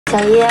小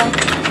叶，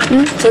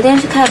昨天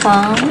去看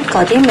房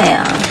搞定没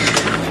啊？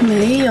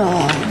没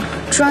有，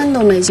砖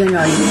都没见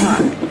着一块，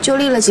就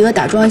立了几个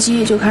打桩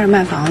机就开始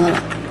卖房子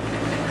了。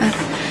哎，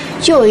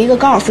就有一个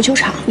高尔夫球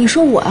场，你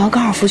说我要高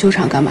尔夫球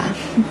场干嘛？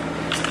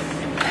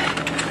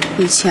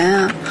以前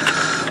啊，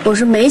我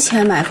是没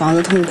钱买房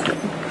子痛苦，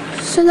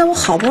现在我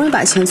好不容易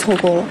把钱凑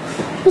够了，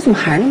我怎么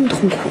还是那么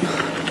痛苦呢？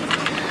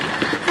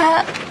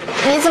哎，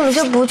你怎么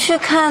就不去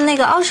看那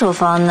个二手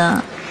房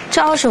呢？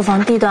这二手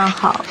房地段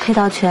好，配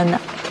套全的，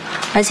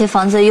而且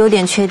房子的优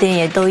点缺点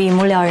也都一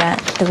目了然，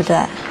对不对？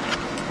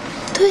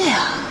对呀，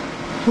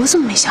我怎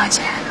么没想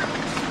起来呢？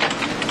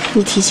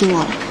你提醒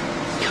我了，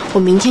我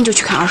明天就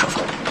去看二手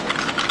房。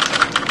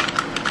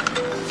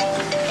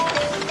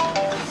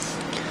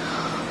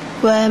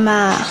喂，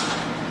妈，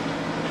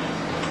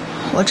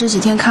我这几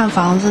天看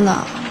房子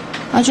呢，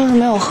就是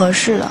没有合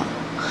适的，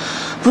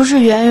不是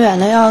远远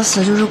的要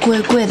死，就是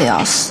贵的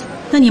要死。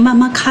那你慢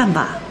慢看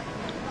吧。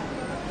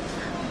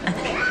哎，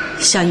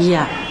小姨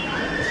啊，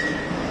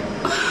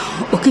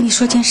我跟你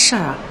说件事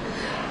儿啊，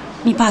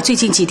你爸最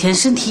近几天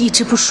身体一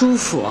直不舒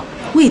服，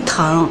胃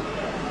疼。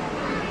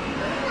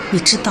你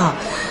知道，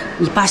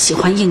你爸喜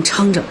欢硬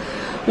撑着，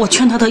我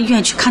劝他到医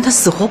院去看，他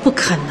死活不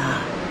肯呢。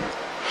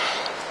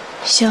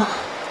行，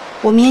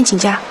我明天请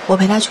假，我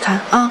陪他去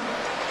看啊，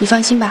你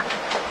放心吧。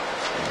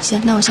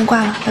行，那我先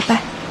挂了，拜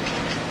拜。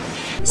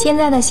现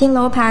在的新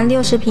楼盘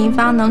60平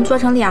方能做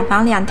成2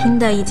房2厅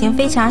的已经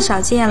非常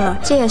少见了，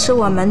这也是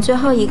我们最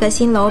后一个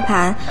新楼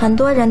盘，很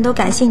多人都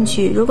感兴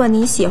趣。如果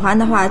你喜欢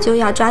的话，就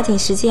要抓紧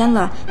时间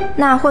了。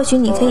那或许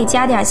你可以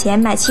加点钱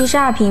买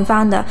72平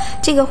方的，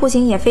这个户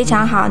型也非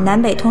常好，南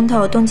北通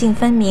透，动静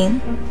分明。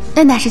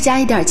那哪是加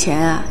一点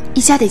钱啊，一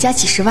加得加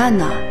几十万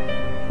呢。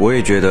我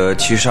也觉得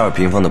72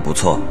平方的不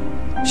错，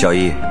小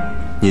易，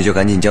你就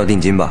赶紧交定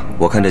金吧，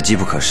我看这机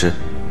不可失。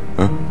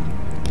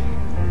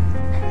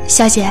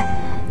小姐，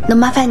能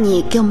麻烦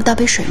你给我们倒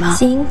杯水吗？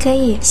行，可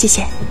以，谢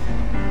谢。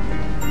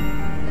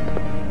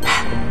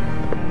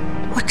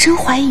我真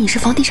怀疑你是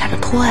房地产的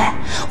托哎，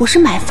我是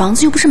买房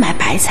子又不是买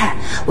白菜，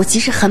我即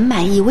使很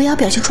满意，我也要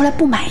表现出来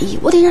不满意，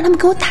我得让他们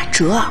给我打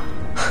折。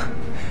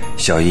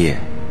小易，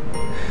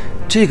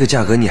这个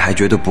价格你还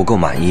觉得不够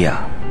满意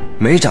啊？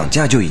没涨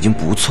价就已经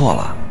不错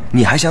了，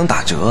你还想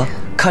打折？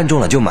看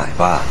中了就买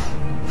吧。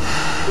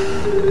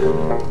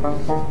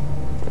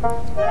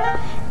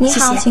你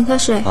好，请喝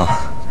水。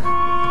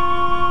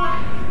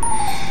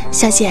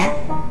小姐，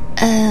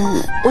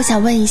我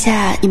想问一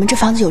下，你们这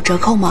房子有折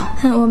扣吗？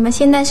我们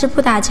现在是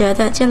不打折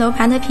的，这楼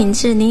盘的品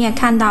质您也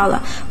看到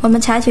了，我们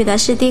采取的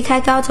是低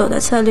开高走的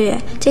策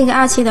略，这个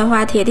2期的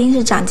话铁定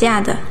是涨价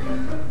的。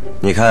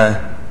你看，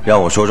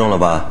让我说中了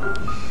吧？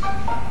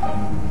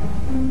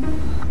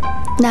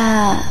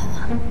那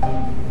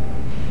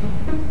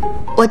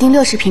我订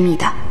60平米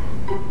的。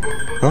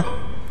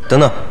等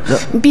等，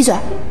你闭嘴！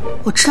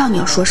我知道你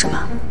要说什么。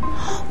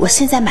我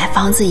现在买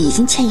房子已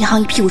经欠银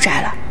行一屁股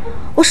债了，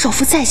我首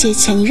付再借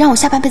钱，你让我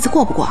下半辈子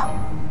过不过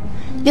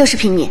？60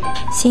平米。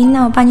行，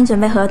那我帮你准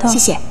备合同。谢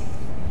谢。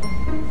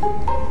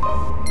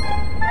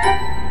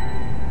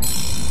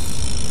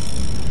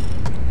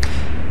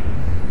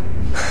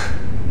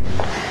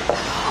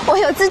我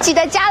有自己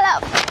的家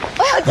了，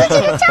我有自己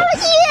的家了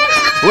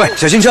耶！喂，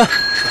小心车！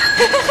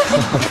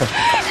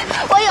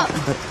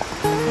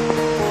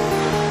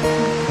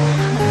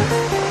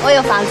我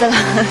有房子了。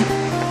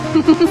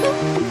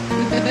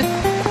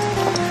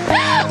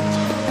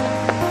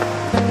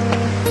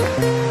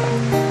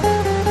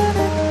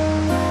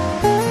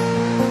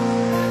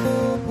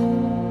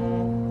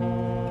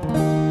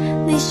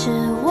你是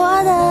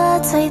我的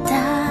最大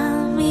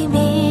秘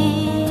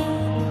密，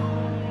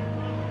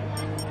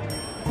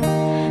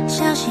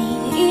小心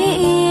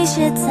翼翼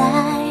写在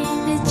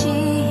日记，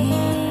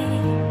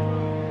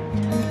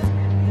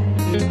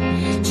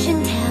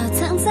心跳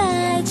藏在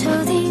抽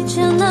屉，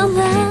见到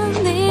了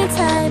你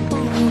才不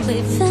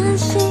会分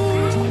心，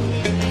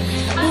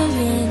远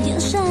远眼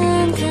神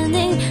看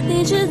你，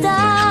你知道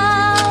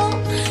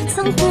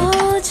藏不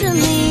住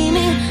秘密，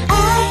爱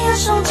有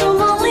双重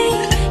魔力，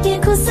也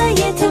苦涩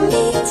也甜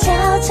蜜，悄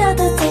悄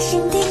地在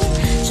心底，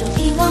说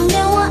遗忘掉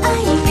我爱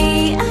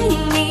你，爱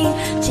你，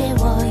借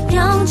我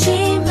勇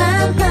气，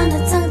慢慢地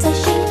藏在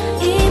心，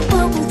一步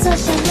步走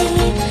向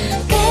你，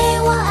给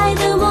我爱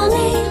的魔力，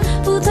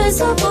不退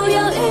缩不犹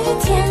豫，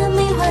甜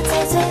蜜话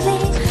在嘴里，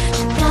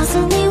想告诉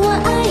你我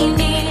爱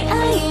你，爱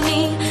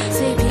你，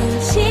随便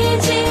奇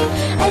迹，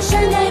爱上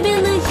改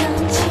变的勇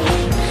气，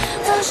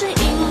都是因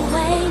为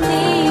你。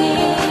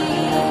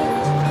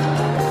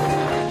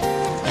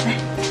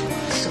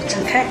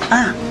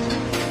啊！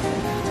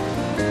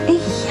哎呀，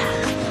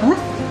好了。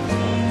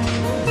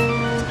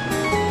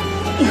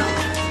哎呦，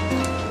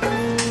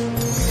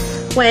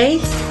喂，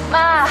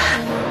妈，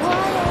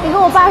你跟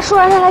我爸说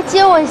让他来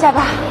接我一下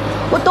吧，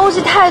我东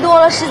西太多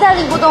了，实在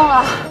拎不动了。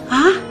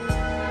啊？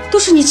都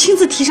是你亲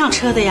自提上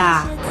车的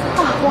呀？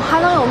我还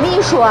能有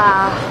秘书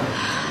啊？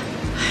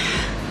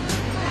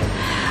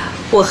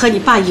我和你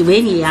爸以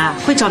为你呀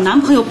会找男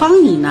朋友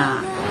帮你呢。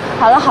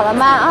好了，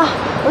妈啊，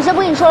我先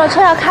不跟你说了，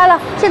车要开了，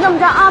先这么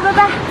着啊，拜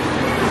拜。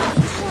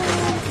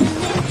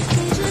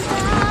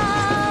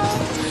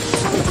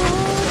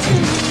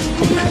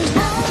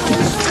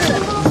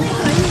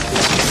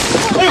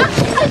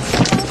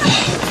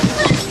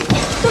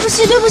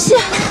不起。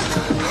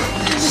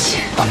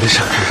啊，没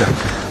事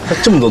没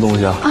事，这么多东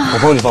西啊，我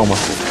帮你放吧。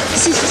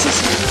谢谢谢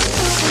谢。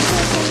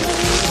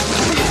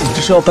你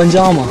这是要搬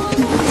家吗？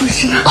不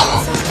是。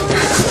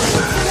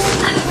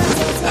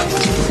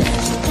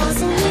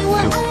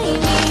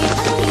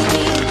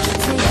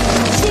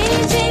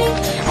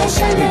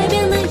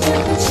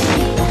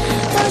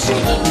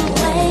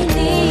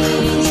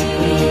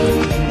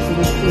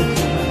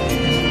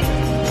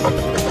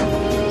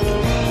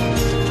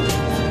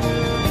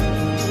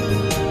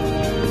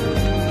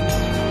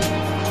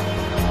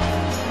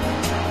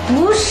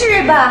不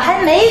是吧？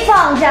还没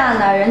放假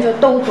呢，人就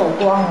都走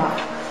光了。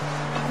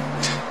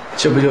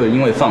这不就是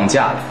因为放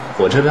假了，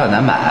火车票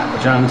难买，我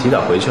就让他们提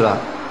早回去了。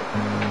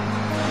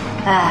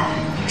哎，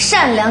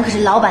善良可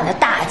是老板的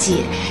大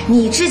忌。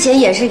你之前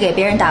也是给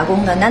别人打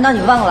工的，难道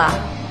你忘了？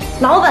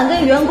老板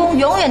跟员工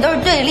永远都是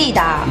对立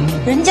的，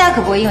人家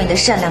可不会因为你的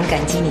善良感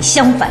激你，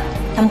相反，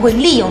他们会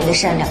利用你的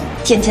善良，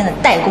天天的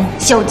代工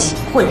消极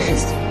混日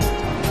子。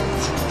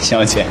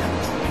小姐，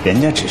人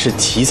家只是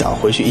提早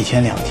回去1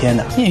天2天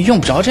的，你也用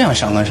不着这样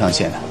上纲上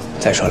线的。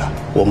再说了，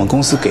我们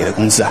公司给的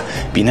工资啊，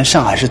比那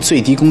上海市最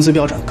低工资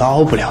标准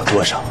高不了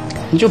多少，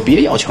你就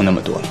别要求那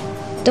么多了。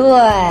对，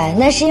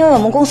那是因为我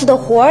们公司的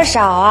活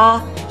少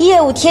啊，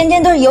业务天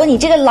天都是由你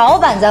这个老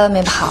板在外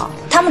面跑，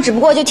他们只不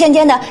过就天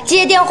天的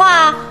接电话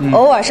啊，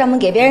偶尔上门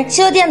给别人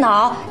修电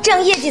脑，这样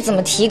业绩怎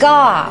么提高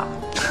啊？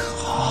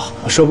好，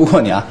我说不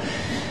过你啊。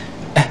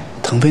哎，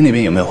腾飞那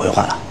边有没有回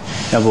话了？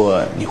要不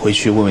你回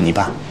去问问你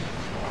爸。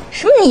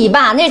什么你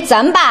爸？那是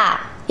咱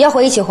爸，要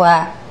回一起回。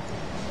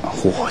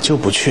我就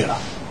不去了，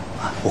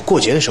我过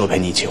节的时候陪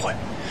你一起回。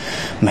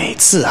每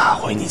次啊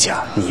回你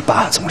家，你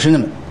爸总是那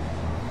么……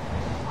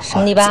什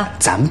么你爸？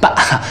咱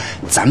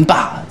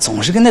爸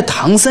总是跟那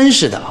唐僧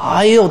似的，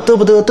哎呦嘚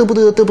不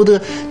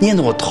得，念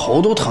得我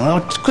头都疼，要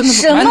跟那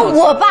什么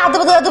我爸嘚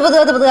不得，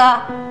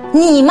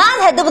你妈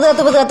才嘚不得，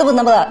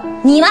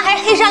你妈还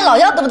是黑山老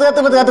妖嘚不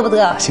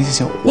得。行，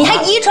你还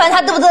遗传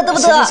他嘚不得。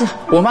行，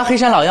我妈黑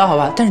山老妖好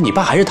吧，但是你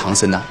爸还是唐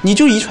僧呢，你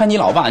就遗传你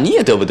老爸，你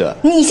也嘚不得。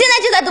你现在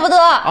就在嘚不得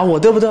啊，我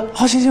嘚不得。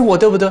好，行，我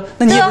嘚不得，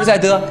那你也不是在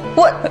嘚。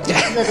我嘚，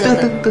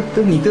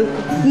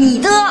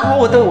你嘚啊，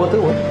我嘚。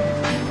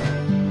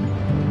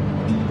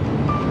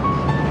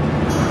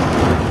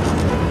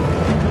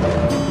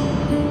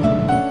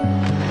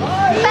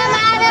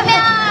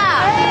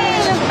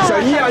小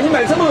姨啊，你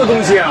买这么多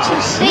东西啊，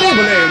累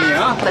不累你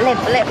啊？不累。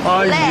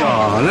哎呀，来，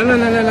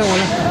我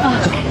来。啊，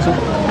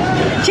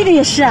这个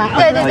也是啊。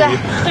对。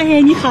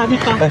哎，你好。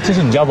哎，这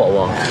是你家宝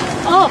宝。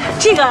哦，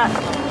这个，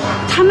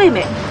他妹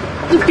妹，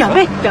表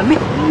妹，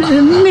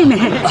妹妹。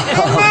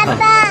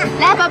爸，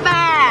来宝贝儿。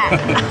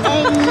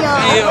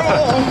哎呦，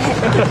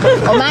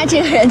我妈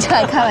这个人就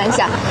爱开玩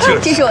笑。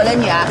这是我的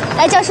女儿，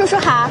来叫叔叔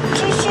好。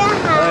叔叔好。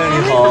哎，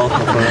你好。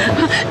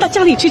到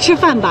家里去吃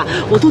饭吧，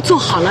我都做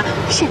好了，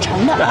现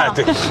成的啊。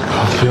对，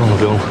好，不用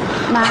了。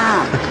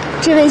妈，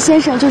这位先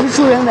生就是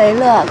助人为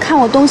乐，看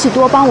我东西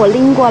多，帮我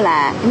拎过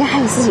来，人家还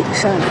有自己的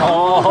事儿呢。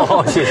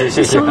哦，谢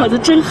谢。小伙子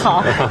真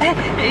好。哎，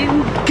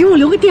给我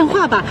留个电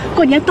话吧，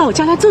过年到我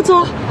家来坐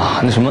坐。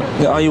啊，那什么，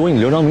那阿姨，我给你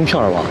留张名片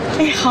吧。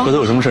哎，好。回头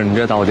有什么事你直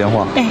接打我电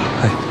话。哎。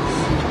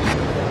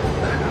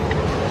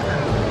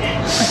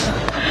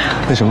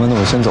那什么，那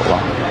我先走了。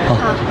好。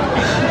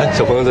哎，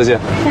小朋友再见。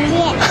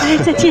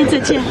再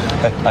见。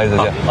哎，阿姨再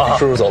见。啊，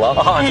叔叔走了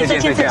啊。再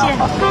见啊。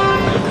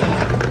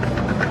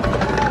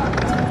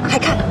还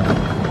看，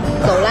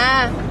走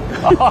啦。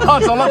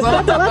走了。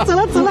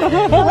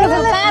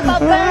来，宝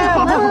贝儿，我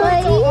们回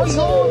去。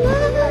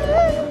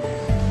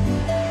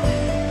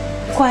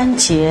关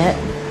节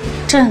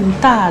正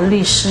大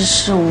律师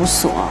事务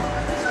所。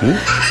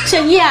小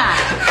姨啊，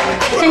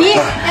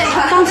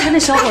刚才那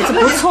小伙子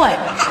不错呀，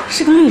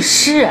是个律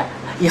师，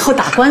以后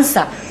打官司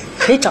啊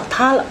可以找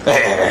他了。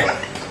哎，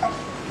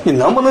你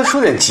能不能说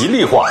点吉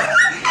利话呀？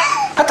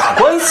还打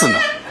官司呢？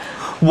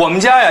我们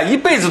家呀一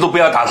辈子都不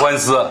要打官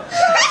司。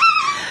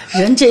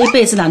人这一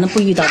辈子哪能不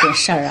遇到点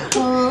事儿啊？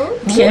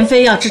田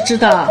飞要知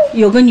道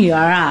有个女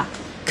儿啊，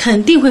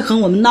肯定会和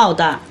我们闹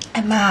的。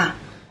哎妈，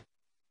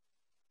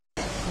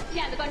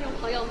亲爱的观众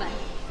朋友们，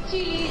距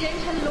离人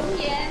称龙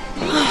年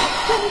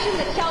钟声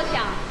的敲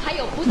响还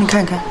有不到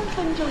3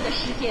分钟的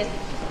时间，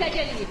在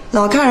这里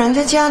老大人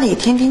在家里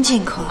天天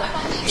进口，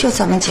就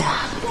咱们家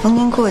逢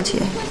年过节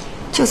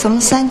就咱们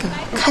3个，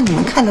看你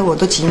们看得我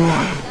都寂寞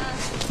了。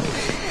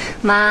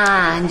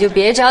妈，你就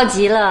别着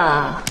急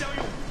了，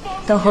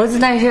等猴子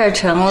那事儿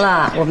成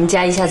了，我们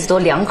家一下子多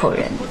2口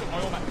人。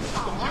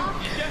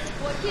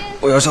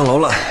我要上楼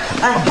了。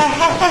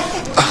哎，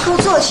都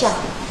坐下，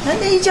难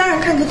得一家人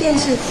看个电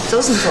视，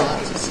走什么走啊？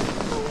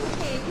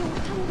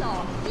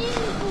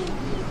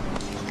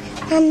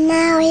妈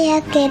妈，我要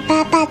给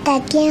爸爸打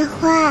电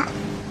话。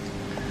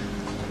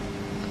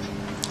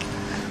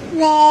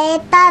喂，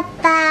爸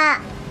爸，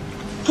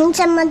你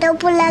怎么都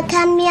不来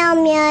看妙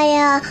妙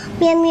呀？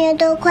妙妙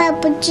都快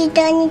不记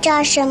得你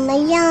长什么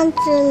样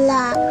子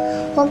了。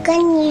我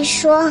跟你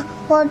说，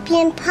我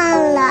变胖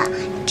了，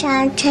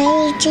长成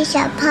一只小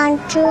胖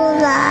猪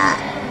了。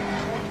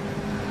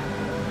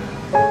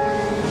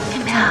妙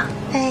妙，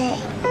哎，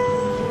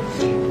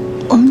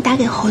打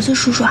给猴子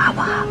叔叔好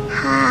不好？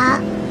好。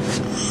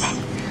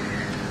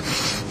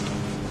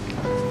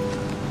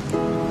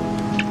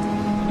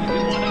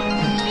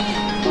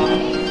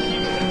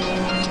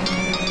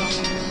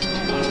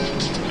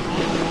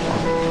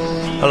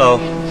Hello。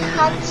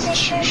猴子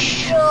叔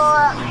叔，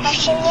我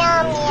是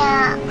妙妙。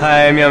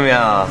嗨，妙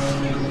妙，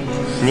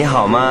你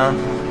好吗？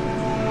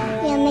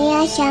有没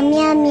有小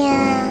妙妙？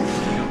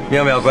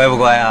妙妙乖不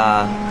乖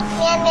啊？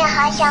妙妙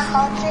好想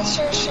猴子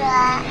叔叔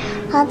啊！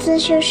猴子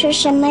叔叔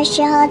什么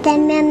时候带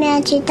妙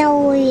妙去动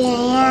物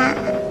园呀？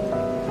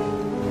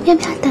妙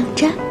妙等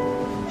着，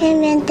妙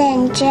妙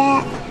等着。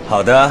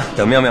好的，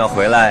等妙妙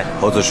回来，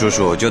猴子叔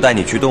叔就带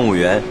你去动物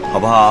园，好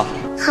不好？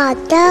好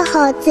的，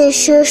猴子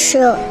叔叔。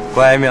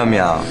乖，妙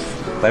妙，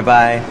拜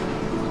拜。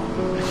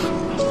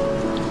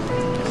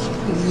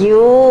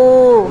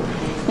哟，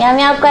苗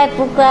苗乖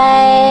不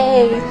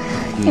乖？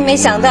没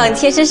想到你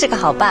天生是个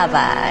好爸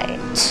爸。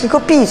你给我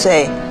闭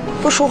嘴！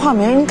不说话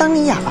没人当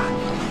你哑巴。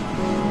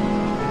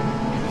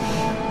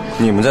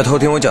你们在偷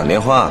听我讲电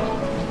话？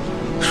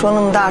说那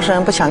么大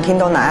声，不想听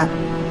都难。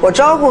我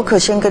招呼可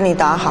先跟你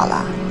打好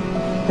了，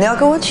你要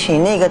给我娶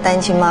那个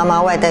单亲妈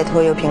妈外带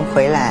拖油瓶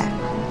回来，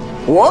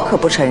我可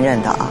不承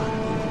认的啊。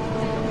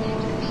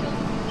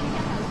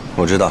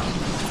我知道。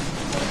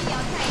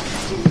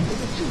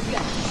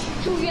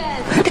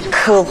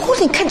可恶！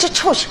你看这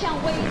臭小，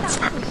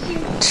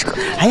这个，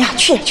哎呀，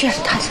去，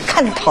他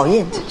看着讨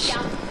厌，真是。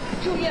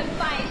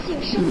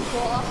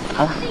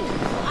好了，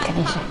赶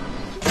紧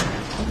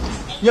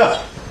睡。呀，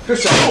这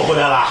小鹿回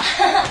来了！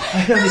哎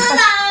呀，你看，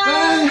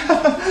哎呀，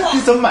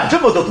你怎么买这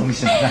么多东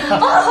西呢？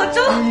哦，好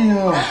重！哎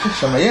呦，这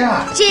什么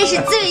呀？这是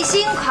最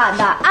新款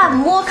的按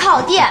摩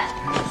靠垫，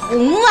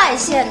红外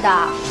线的，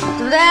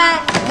对不对？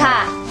你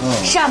看，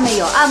上面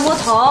有按摩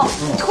头，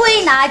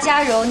推拿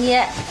加揉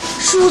捏，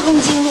疏通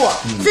经络，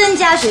增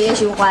加血液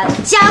循环，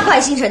加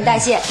快新陈代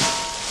谢，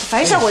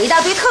反正效果一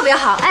大堆，特别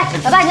好。哎，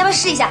老爸，你要不要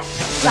试一下？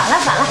反了。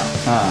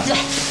啊，对。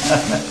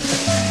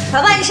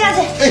老爸，你上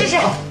去试试。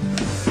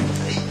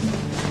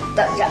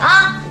等着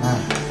啊！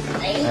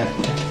哎，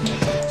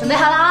准备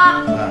好了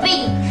啊！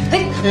嘿，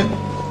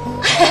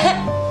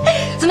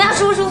怎么样，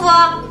舒不舒服？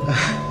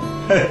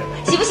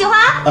喜不喜欢？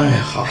哎呀，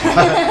好，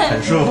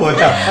很舒服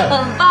呀，很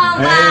棒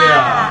吧？哎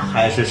呀，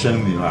还是生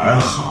女儿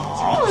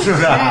好，是不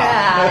是？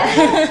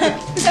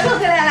小鹿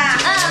回来啦！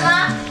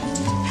妈。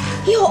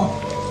哟，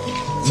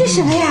这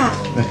什么呀？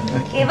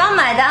给爸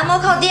买的按摩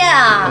靠垫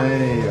啊！哎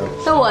呦，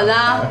那我呢？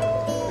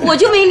我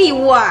就没礼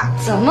物啊！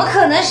怎么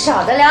可能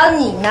少得了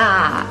你呢？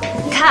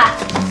你看，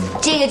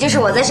这个就是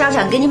我在商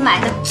场给你买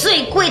的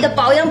最贵的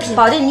保养品，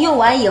保证你用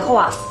完以后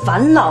啊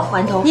返老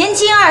还童，年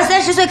轻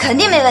20-30岁肯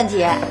定没问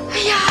题。哎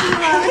呀，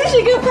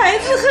这个牌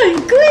子很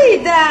贵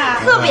的，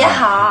特别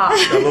好。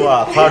小鹿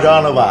啊，夸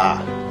张了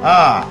吧？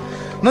啊，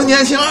能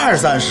年轻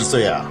20-30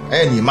岁啊？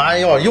哎，你妈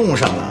要用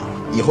上了。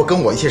以后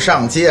跟我一起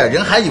上街，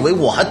人还以为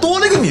我还多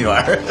了个女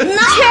儿。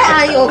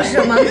那有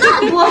什么？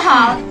那多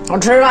好，好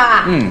吃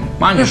吧？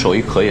妈，你手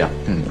艺可以啊。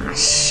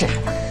是。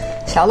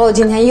小鹿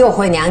今天又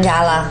回娘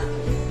家了。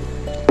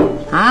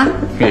啊？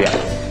月月。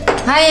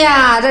哎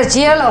呀，这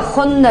结了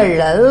婚的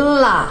人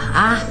了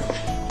啊，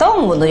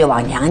动不动就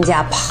往娘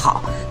家跑，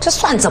这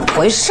算怎么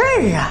回事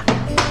啊？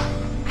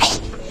哎，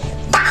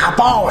大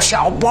包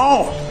小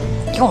包，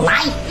又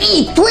拿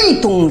一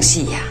堆东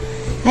西呀。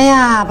哎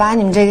呀，把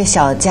你们这个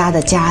小家的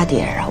家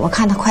底儿啊，我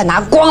看他快拿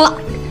光了。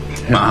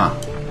妈，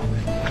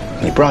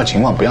你不知道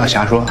情况不要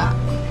瞎说啊。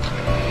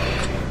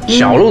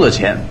小鹿的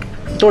钱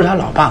都是他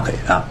老爸给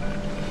的，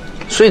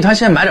所以他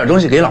现在买点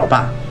东西给老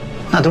爸，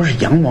那都是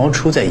羊毛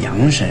出在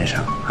羊身上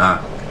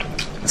啊。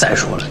再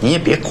说了，你也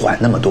别管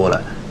那么多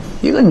了，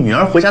一个女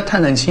儿回家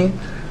探探亲，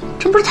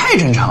这不是太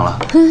正常了？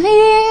哎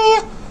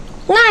呀，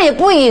那也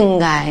不应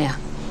该呀。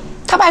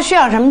他爸需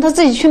要什么，他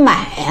自己去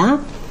买呀。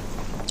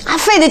还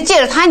非得借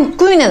着他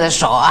闺女的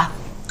手啊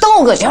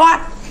兜个圈儿，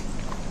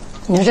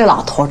你说这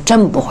老头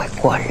真不会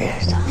过日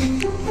子。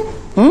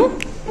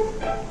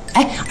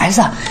哎，儿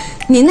子，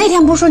你那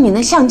天不是说你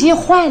那相机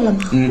坏了吗？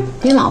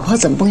你老婆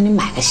怎么不给你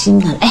买个新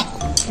的？哎，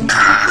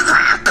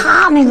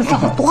咔，那个照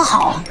多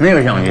好啊！那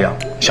个相机啊，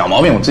小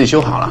毛病我自己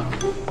修好了。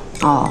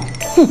哦，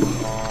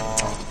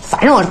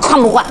反正我是看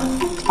不惯，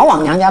老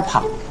往娘家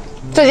跑。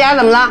这家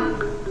怎么了？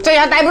这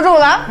家待不住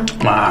了？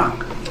妈，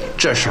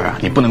这事儿啊，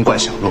你不能怪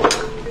小鹿。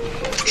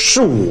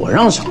是我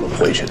让小鹿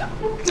回去的，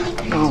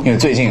因为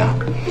最近啊，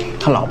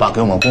他老爸给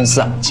我们公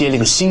司啊接了一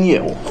个新业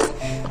务，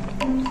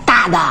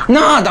大的。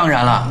那当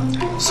然了，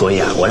所以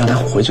啊，我让他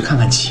回去看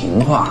看情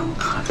况。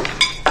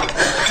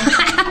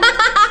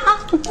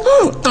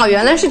哦，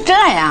原来是这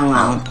样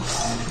啊。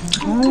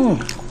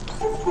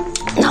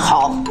那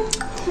好，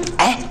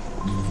哎，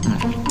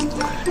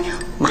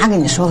妈跟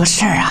你说个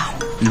事儿啊。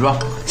你说，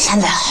现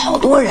在好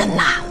多人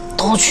呐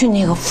都去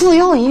那个妇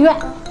幼医院。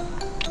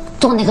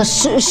做那个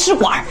试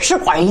管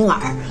婴儿，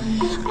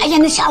哎呀，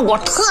那效果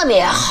特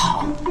别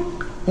好。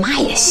妈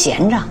也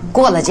闲着，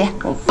过了节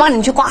我帮你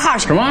们去挂号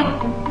去。什么？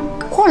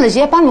过了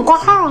节帮你们挂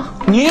号啊？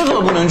你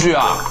可不能去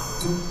啊！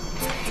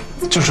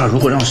这事如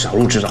果让小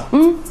鹿知道，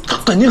他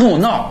肯定跟我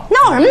闹。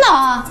闹什么闹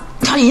啊？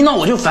他一闹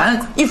我就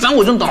烦，一烦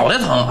我就脑袋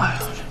疼。哎呀，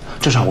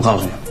这事我告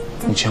诉你，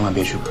你千万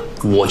别去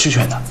管，我去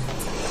劝他。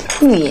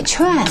你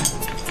劝？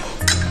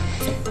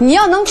你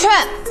要能劝，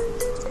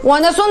我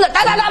那孙子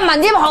哒哒哒满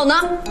地跑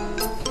呢。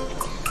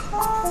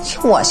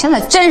我现在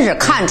真是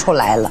看出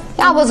来了，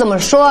要不怎么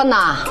说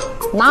呢？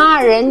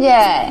拿人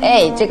家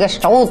这个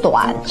手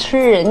短，吃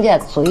人家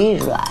嘴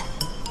软。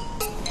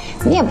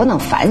你也不能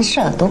凡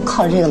事都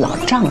靠这个老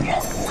丈人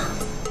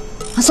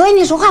呐，所以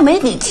你说话没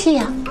底气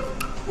呀。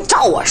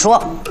照我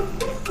说，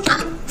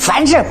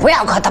凡事不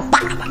要靠他爸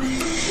爸，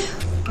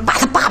把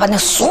他爸爸那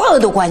所有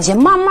的关系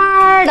慢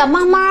慢的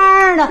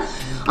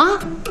啊，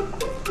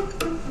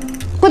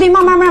不得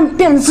慢慢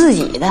变自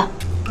己的。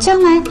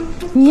将来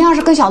你要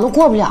是跟小路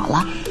过不了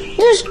了，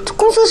这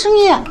公司生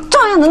意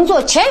照样能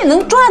做，钱也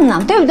能赚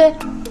呢，对不对？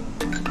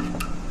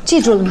记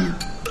住了没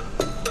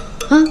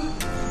有？啊，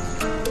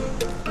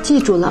记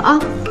住了啊。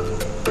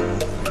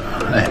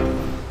哎，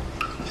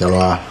小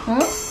罗，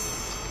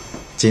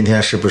今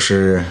天是不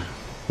是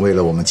为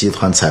了我们集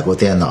团采购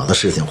电脑的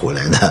事情回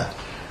来的？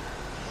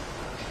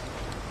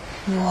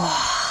哇，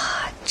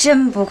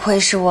真不愧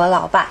是我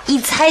老爸，一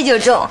猜就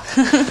中。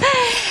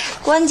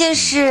关键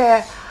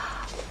是，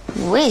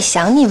我也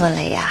想你们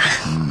了呀。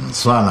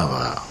算了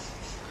吧，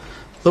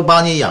都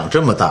把你养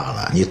这么大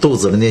了，你肚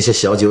子里那些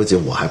小九九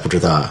我还不知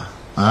道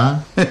啊？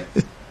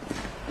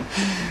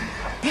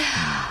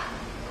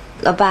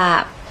老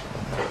爸，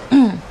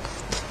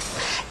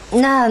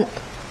那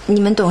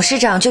你们董事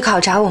长去考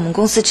察我们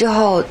公司之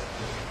后，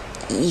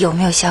有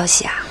没有消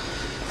息啊？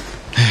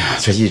哎呀，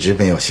这一直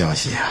没有消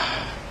息啊。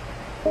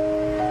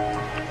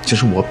就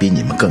是我比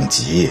你们更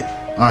急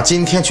啊！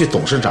今天去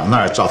董事长那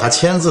儿找他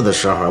签字的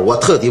时候，我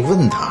特地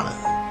问他了，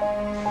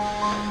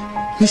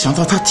没想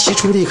到他提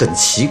出了一个很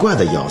奇怪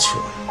的要求。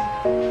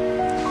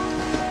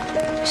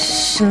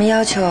什么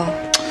要求？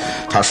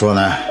他说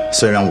呢，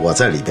虽然我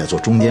在里边做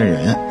中间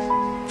人，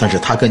但是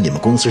他跟你们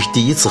公司是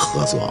第一次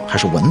合作，还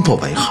是稳妥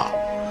为好，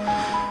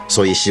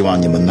所以希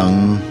望你们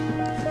能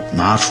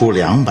拿出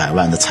200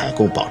万的采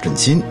购保证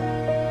金。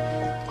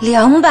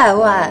200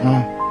万？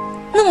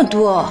那么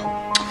多？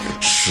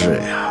是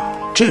呀，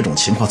这种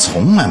情况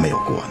从来没有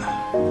过呢。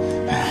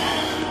哎，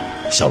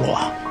小罗，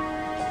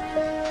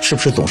是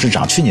不是董事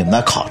长去你们那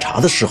考察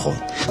的时候，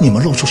你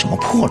们露出什么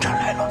破绽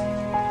来了？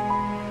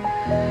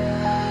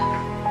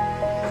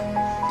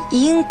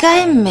应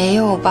该没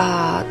有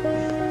吧，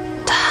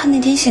他那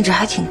天兴致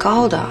还挺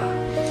高的。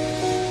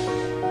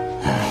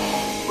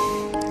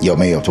有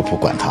没有就不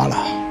管他了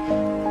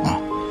啊。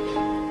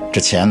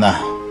这钱呢，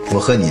我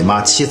和你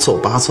妈七凑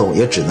八凑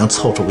也只能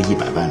凑出个100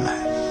万来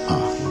啊，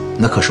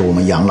那可是我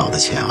们养老的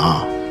钱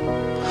啊。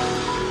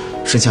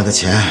剩下的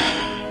钱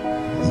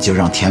你就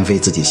让田飞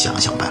自己想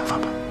想办法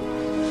吧。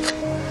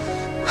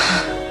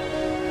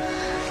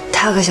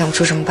他可想不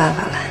出什么办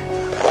法来。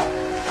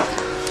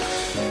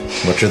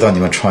我知道你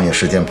们创业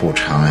时间不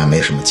长呀，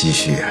没什么积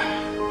蓄啊。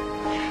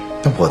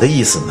但我的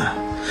意思呢，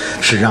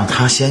是让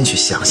他先去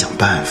想想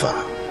办法。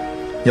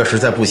要实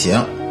在不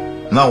行，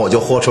那我就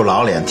豁出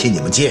老脸替你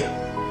们借。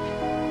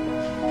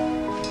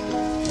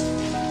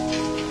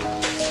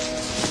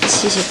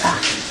谢谢爸。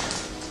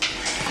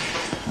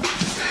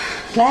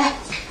来，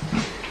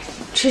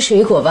吃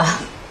水果吧。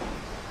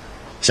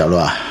小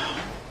乐，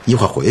一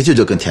会儿回去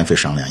就跟田飞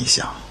商量一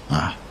下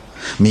啊。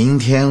明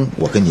天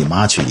我跟你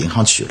妈去银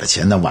行取了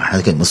钱，那晚上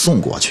就给你们送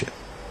过去。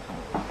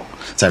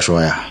再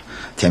说呀，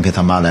田飞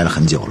他妈来了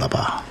很久了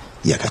吧，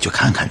也该去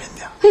看看人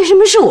家。为什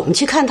么是我们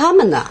去看他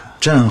们呢？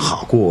正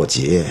好过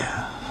节，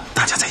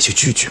大家再去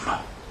聚聚嘛。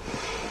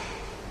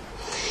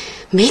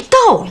没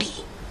道理。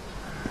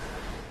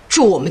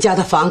住我们家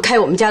的房，开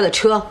我们家的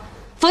车，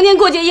逢年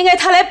过节应该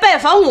他来拜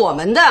访我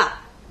们的，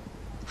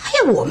还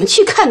要我们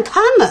去看他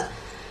们，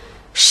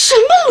什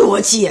么逻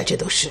辑啊？这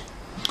都是。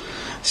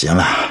行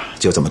了，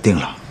就这么定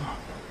了，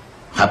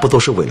还不都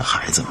是为了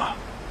孩子吗？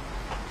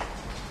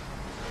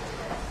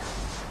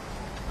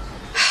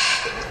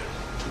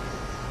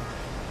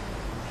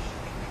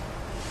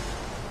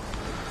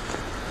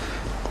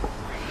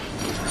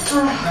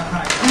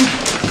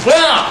回来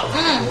了。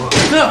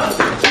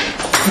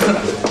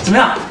怎么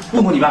样？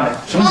问过你爸没？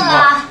什么情况？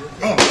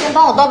哎呀，先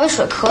帮我倒杯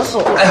水，渴死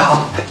我了。哎，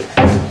好。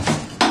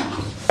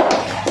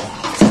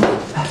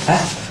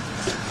哎，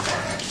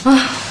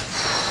啊，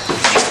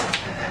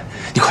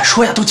你快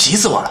说呀，都急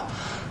死我了。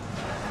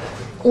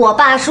我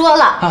爸说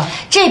了，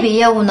这笔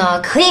业务呢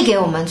可以给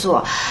我们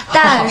做，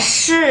但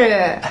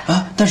是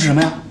但是什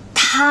么呀？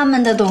他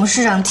们的董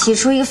事长提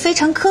出一个非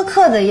常苛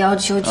刻的要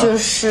求，就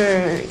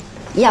是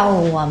要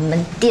我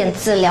们垫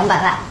资200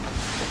万。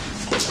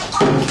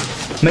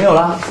没有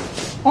了。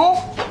哦，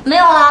没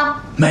有了。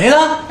没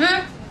了？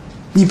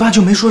你爸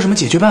就没说什么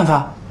解决办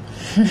法？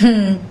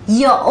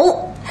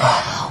有。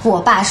我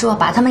爸说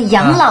把他们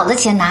养老的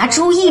钱拿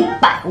出100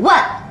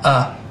万，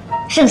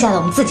剩下的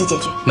我们自己解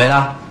决。没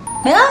了？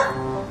没了。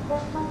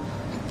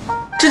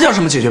这叫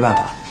什么解决办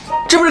法？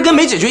这不是跟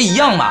没解决一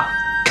样吗？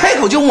开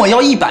口就问我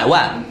要100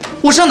万，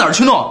我上哪儿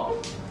去弄？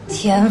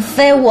田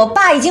飞，我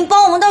爸已经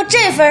帮我们到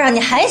这份上，你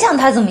还想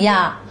他怎么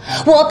样？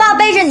我爸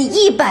背着你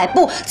100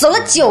步，走了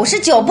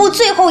99步，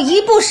最后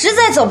1步实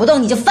在走不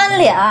动，你就翻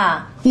脸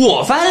啊！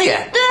我翻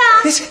脸？对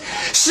啊，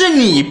是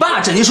你爸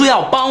整天说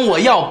要帮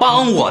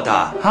我的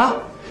啊！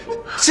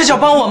这叫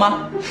帮我吗？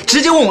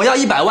直接问我要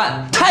100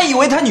万，他以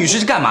为他女婿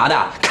是干嘛的？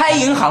开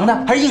银行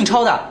的还是印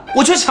钞的？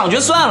我去抢劫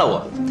算了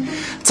我。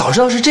早知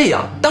道是这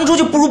样，当初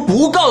就不如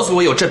不告诉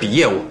我有这笔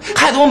业务，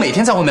害得我每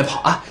天在外面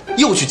跑啊，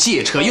又去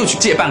借车，又去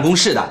借办公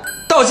室的，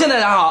到现在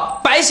才好，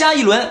白瞎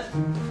一轮。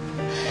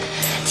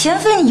田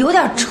飞，你有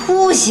点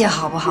出息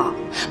好不好？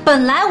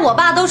本来我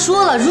爸都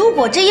说了，如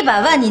果这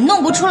100万你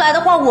弄不出来的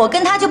话，我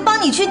跟他就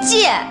帮你去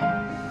借。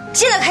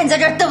现在看你在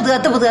这儿嘚不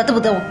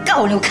得，我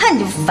告诉你，我看你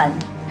就烦。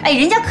哎，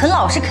人家啃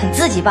老是啃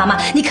自己爸妈，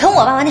你啃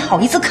我爸妈，你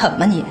好意思啃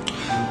吗你？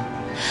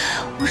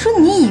我说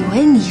你以为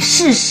你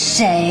是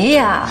谁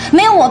呀？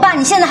没有我爸，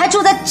你现在还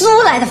住在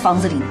租来的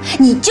房子里，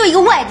你就一个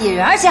外地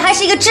人，而且还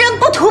是一个知恩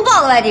不图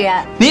报的外地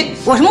人。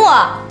我什么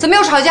我？怎么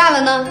又吵架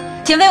了呢？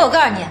田飞，我告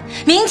诉你，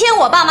明天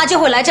我爸妈就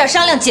会来这儿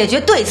商量解决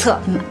对策，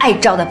你们爱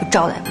招待不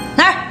招待？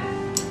哪儿？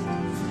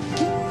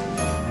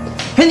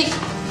哎你，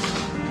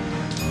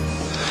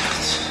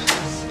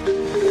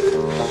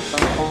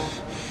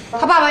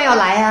他爸爸要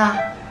来呀，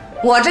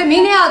我这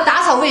明天要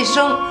打扫卫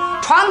生，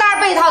床单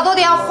被套都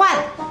得要换。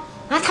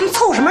啊，他们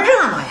凑什么热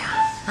闹呀？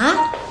啊，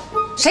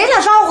谁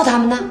来招呼他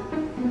们呢？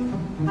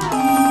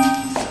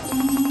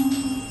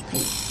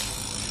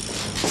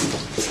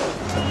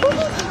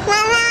妈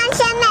妈，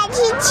想买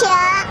气球。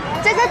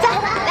走，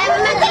来，妈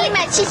妈给你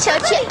买气球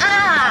去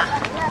啊！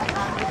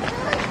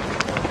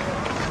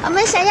我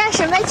们想要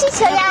什么气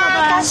球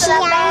呀？告诉老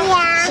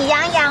板。喜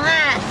羊羊啊！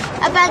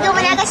老板，给我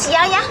们来个喜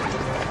羊羊。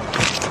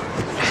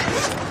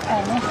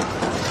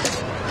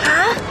好，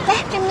来，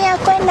这面要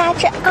乖拿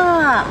着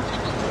啊。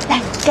来，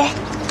给，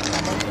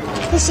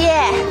谢谢。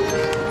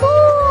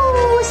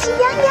喜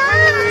羊羊，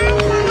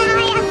妈妈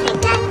要飞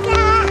高高。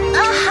啊，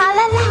好，来，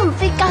我们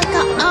飞高高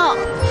啊。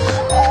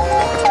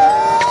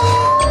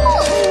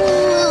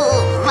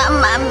妈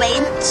妈没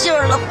劲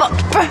儿了，宝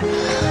贝儿。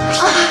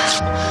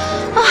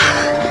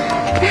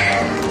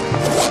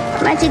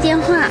妈接电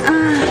话啊。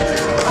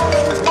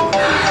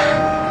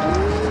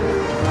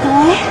喂。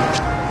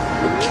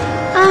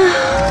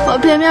我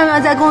陪妙妙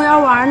在公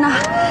园玩呢，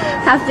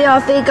她非要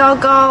飞高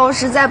高，我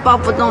实在抱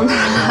不动她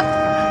了。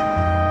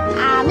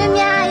啊，妙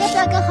妙，要不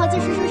要跟猴子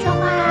叔叔说话？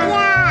要。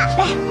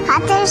来，猴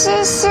子叔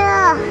叔。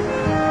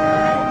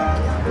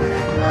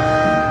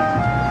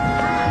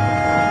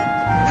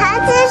猴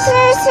子叔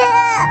叔。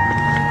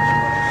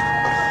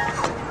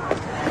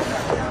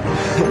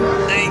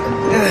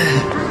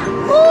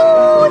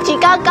举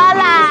高高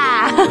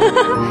啦！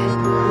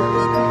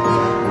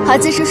猴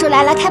子叔叔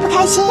来了，开不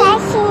开心？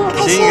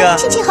开心，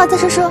亲亲猴子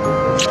叔叔。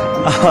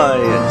哎呀，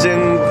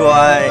真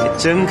乖，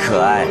真可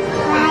爱。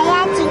我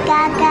要举高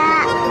高。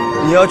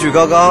你要举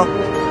高高？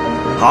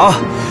好，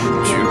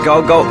举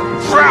高高。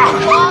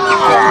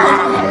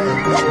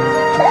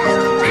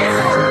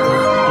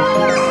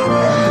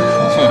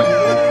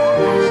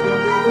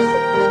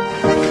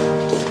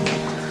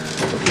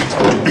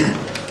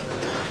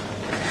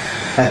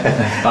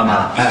爸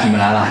妈，你们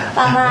来了。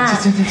爸妈，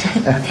进。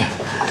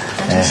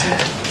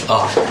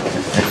哦。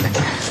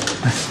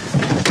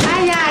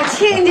哎呀，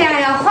亲家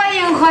呀，欢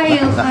迎！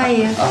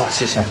哦，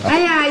谢谢。哎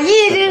呀，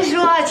一直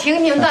说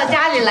请你们到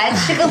家里来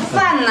吃个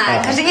饭呢，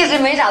可是一直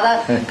没找到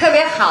特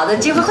别好的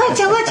机会。快，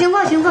请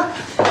坐。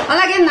我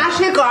来给你拿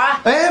水果。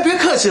哎，别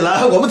客气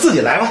了，我们自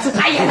己来吧。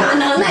哎呀，哪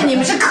能呢？你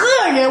们是客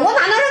人，我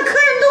哪能让客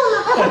人动呢？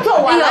快坐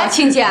我来。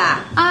亲家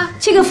啊，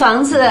这个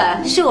房子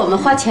是我们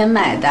花钱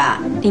买的，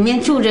里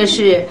面住着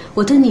是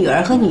我的女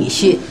儿和女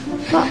婿。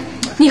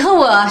你和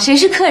我谁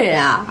是客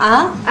人啊？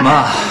啊，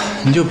妈，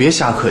你就别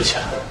瞎客气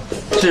了，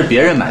这是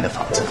别人买的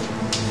房子，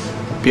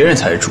别人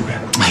才是主人。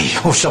哎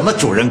呦，什么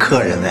主人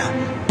客人呢？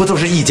不都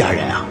是一家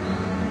人啊？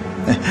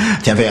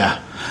田飞啊，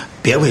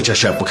别为这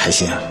事儿不开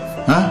心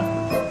啊！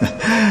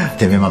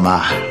田飞妈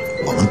妈，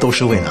我们都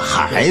是为了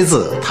孩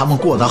子，他们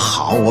过得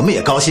好，我们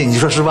也高兴，你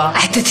说是吧？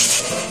哎，对，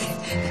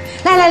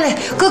来，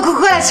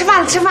过来吃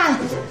饭了。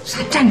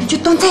站着就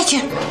端菜去。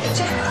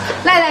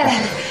来，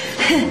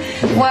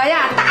我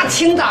呀大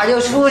清早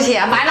就出去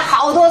买了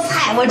好多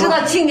菜，我知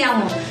道亲家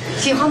母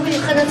喜欢不是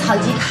喝那草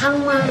鸡汤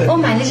吗？我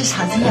买的是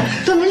草鸡呀，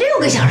炖了6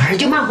个小时，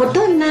就慢活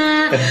炖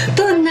呐。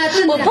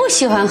我不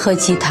喜欢喝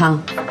鸡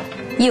汤，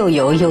又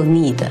油又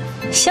腻的，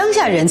乡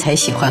下人才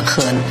喜欢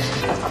喝呢。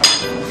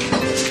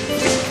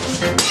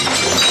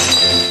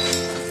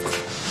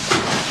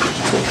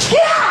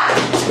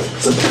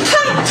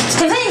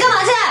田飞，你干嘛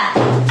去？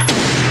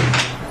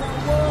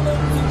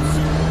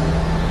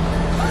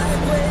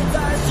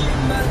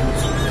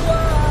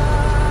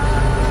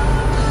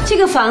这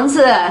个房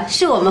子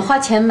是我们花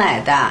钱买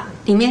的，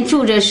里面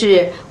住着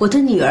是我的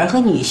女儿和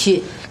女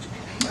婿。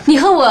你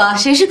和我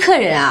谁是客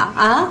人啊？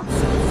啊？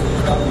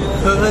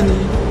和你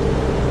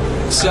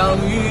相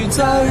遇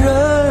在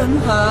人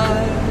海。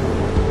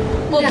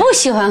我不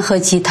喜欢喝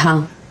鸡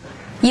汤，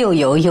又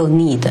油又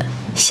腻的，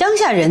乡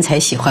下人才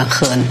喜欢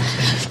喝呢。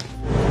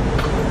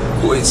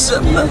为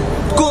什么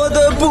过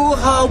得不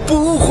好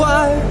不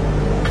坏，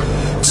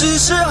只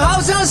是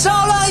好像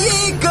少了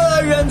一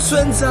个人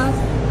存在。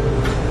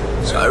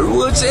假如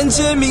我渐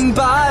渐明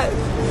白，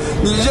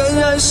你仍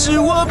然是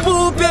我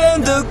不变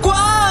的关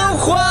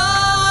怀。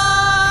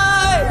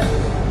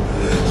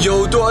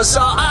有多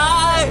少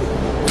爱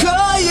可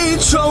以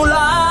重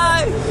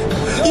来？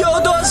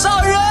有多少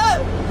人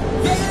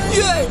愿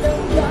意？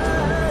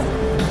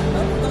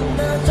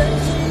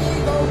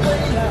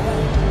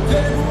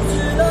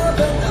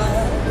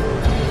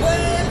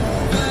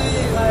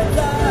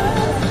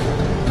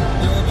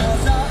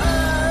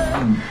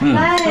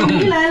来，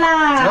鱼来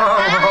啦！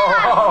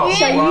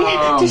小姨，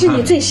这是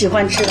你最喜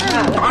欢吃的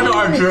啊！拿着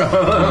爱吃，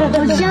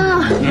好香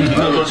啊！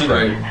多吃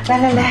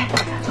点。来，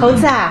猴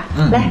子啊，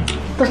来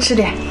多吃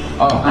点。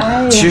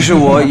其实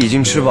我已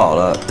经吃饱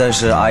了，但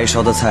是阿姨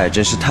烧的菜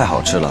真是太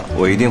好吃了，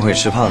我一定会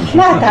吃胖的。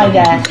那当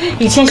然，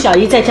以前小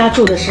姨在家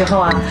住的时候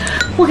啊，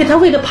我给她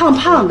喂得胖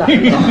胖的，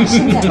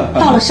现在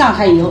到了上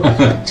海以后，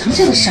成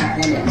这个色儿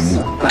了，脸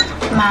色。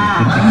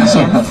妈，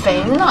减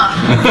肥呢？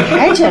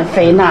还减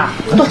肥呢？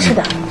多吃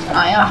点。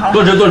哎呀，好了，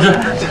多吃。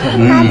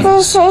孩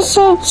子谁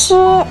吃？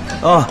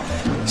哦，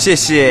谢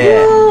谢。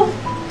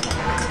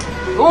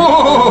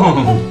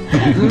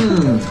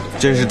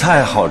真是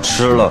太好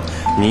吃了，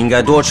你应该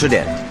多吃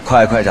点，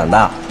快长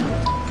大。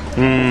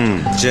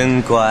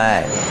真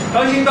乖。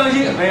当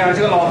心！哎呀，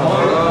这个老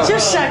房子。就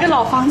是啊，这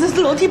老房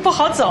子楼梯不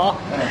好走。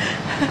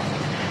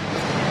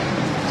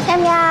喵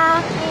喵，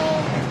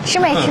吃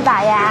没吃饱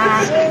呀？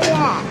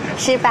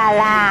吃饱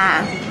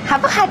啦，好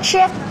不好吃？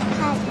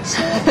好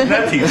吃。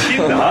那挺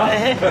亲的啊。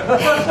哎。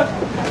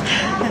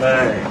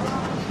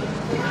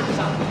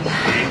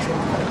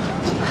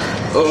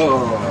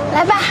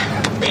来吧，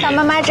到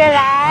妈妈这儿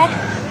来。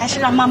还是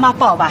让妈妈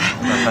抱吧，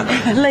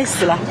累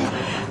死了。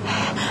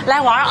来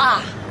玩啊！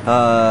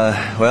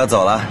我要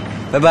走了，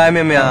拜拜，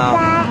妙妙。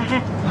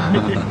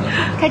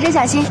开车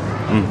小心。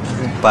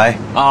拜。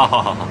啊，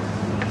好。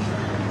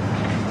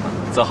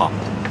走好。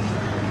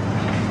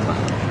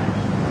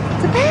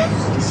走吧。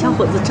这小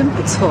伙子真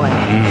不错哎。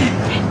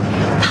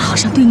他好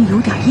像对你有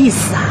点意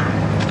思啊。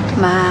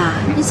妈，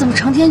你怎么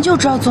成天就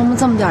知道琢磨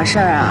这么点事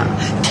儿啊？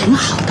挺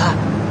好的，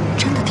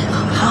真的挺好。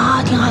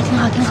好，挺好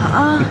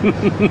啊！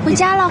回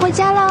家了，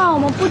我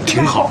们不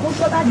挺好，胡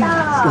说八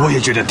道。我也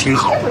觉得挺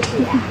好。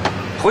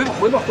回吧。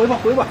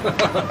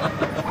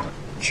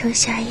丑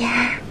小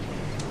鸭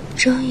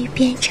终于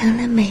变成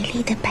了美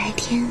丽的白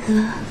天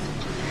鹅，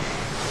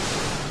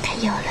它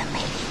有了美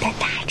丽的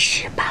大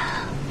翅膀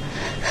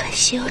和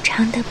修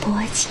长的脖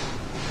颈，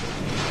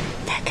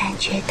它感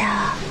觉到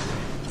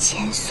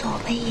前所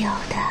未有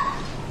的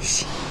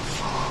幸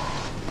福。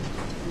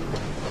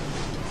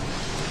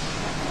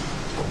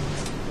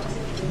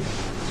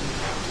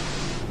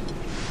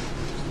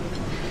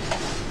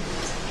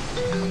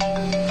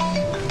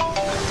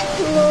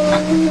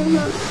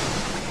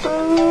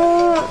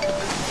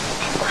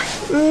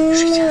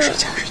睡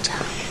觉。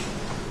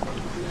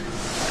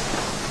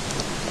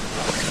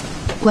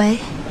喂，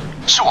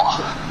是我，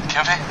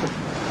田飞。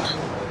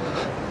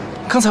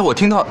刚才我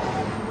听到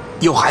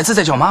有孩子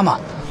在叫妈妈。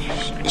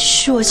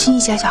是我亲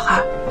戚家小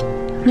孩，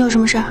你有什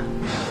么事？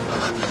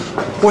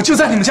我就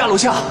在你们家楼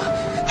下，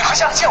你回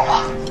家来见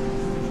我。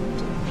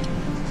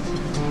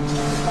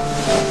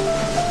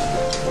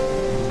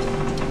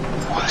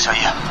我的小叶，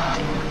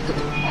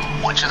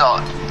我知道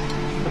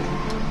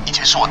以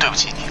前是我对不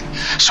起你，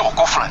是我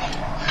辜负了你。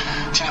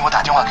今天我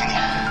打电话给你，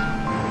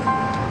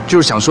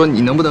就是想说你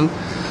能不能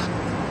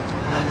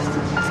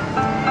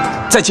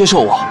再接受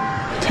我。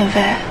田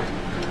飞，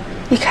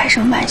你开什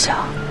么玩笑？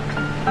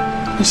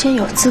你现在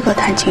有资格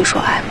谈情说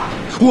爱吗？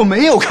我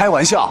没有开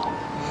玩笑。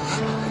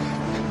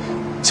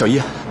小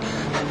叶，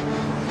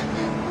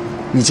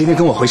你今天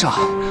跟我回上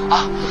海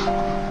啊，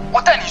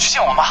我带你去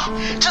见我妈，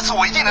这次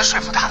我一定能说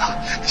服她的，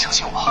你相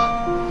信我。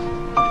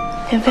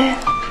田飞，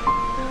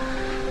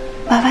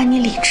麻烦你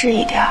理智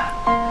一点。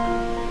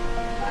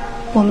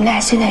我们俩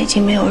现在已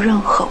经没有任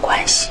何关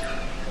系，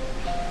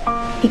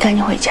你赶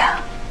紧回家，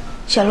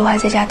小鹿还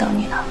在家等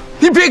你呢。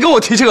你别跟我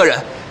提这个人，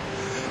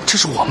这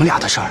是我们俩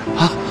的事儿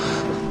啊！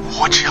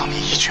我只要你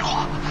一句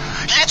话，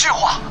一句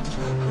话。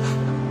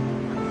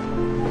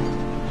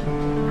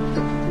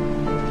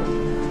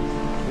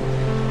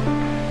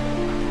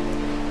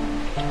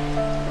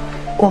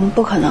我们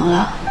不可能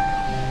了，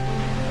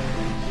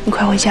你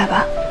快回家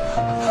吧。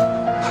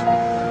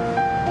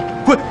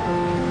喂。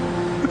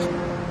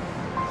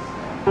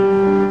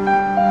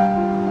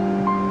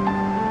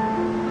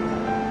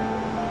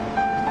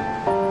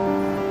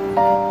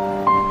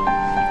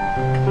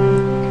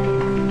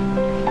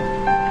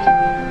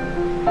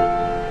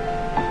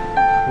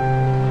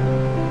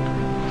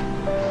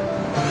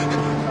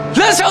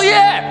蓝小叶，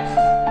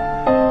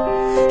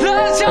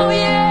蓝小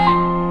叶，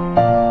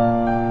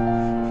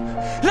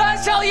蓝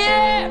小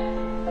叶，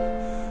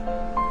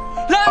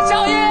蓝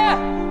小叶，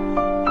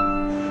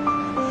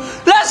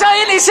蓝小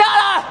叶，你下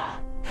来！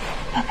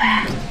爸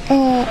爸，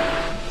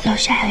楼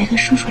下有一个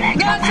叔叔来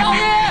找妈妈，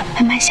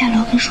妈妈下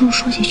楼跟叔叔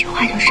说几句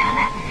话就上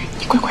来，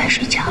你乖乖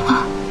睡觉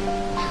啊。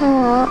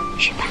好，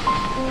去吧。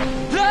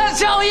蓝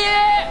小叶，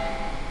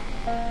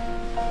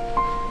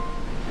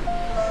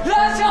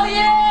蓝小艺，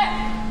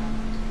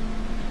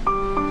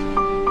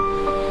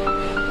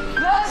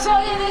蓝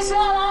小艺，你下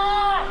来！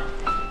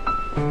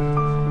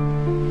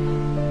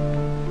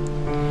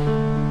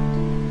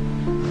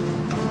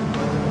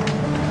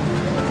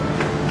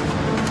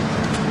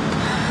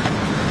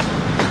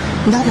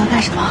你到底要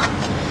干什么？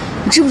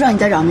你知不知道你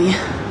在扰民？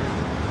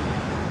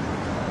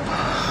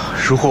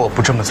如果我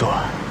不这么做，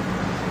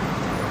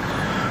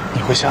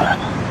你会下来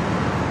吗？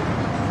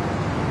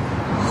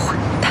混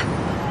蛋！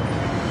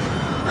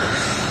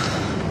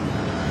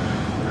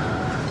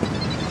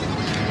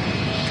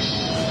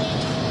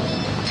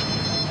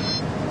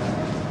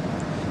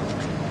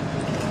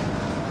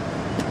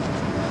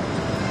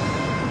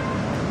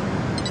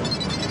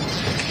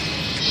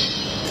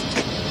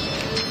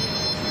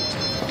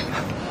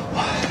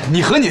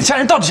你和你的家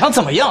人到底想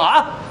怎么样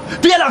啊？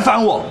别来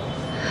烦我！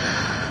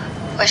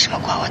为什么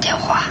挂我电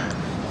话？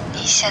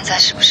你现在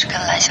是不是跟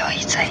蓝小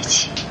艺在一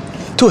起？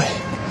对，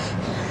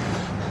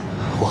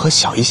我和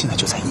小艺现在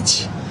就在一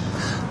起，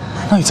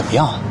那又怎么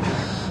样啊？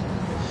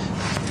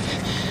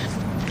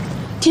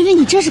甜甜，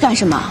你这是干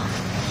什么？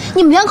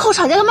你们两口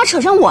吵架干嘛扯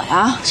上我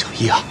呀？小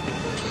艺啊，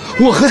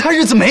我和他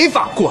日子没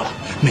法过了，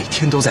每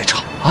天都在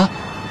吵啊，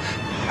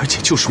而且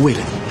就是为了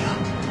你啊。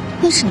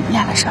那是你们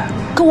俩的事儿，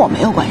跟我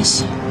没有关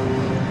系。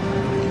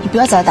你不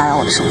要再来打扰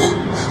我的生活。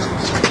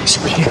小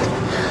艺，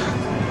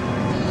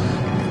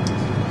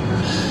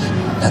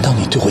难道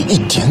你对我一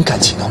点感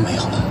情都没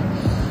有了？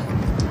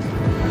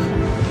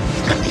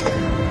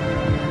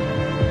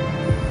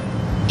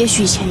也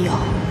许以前有，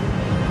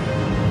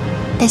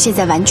但现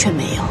在完全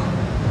没有。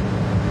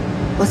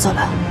我走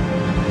了。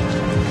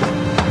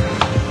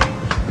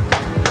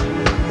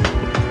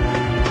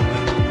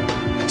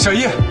小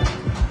艺，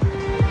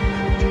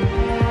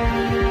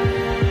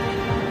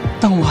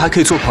那我们还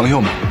可以做朋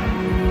友吗？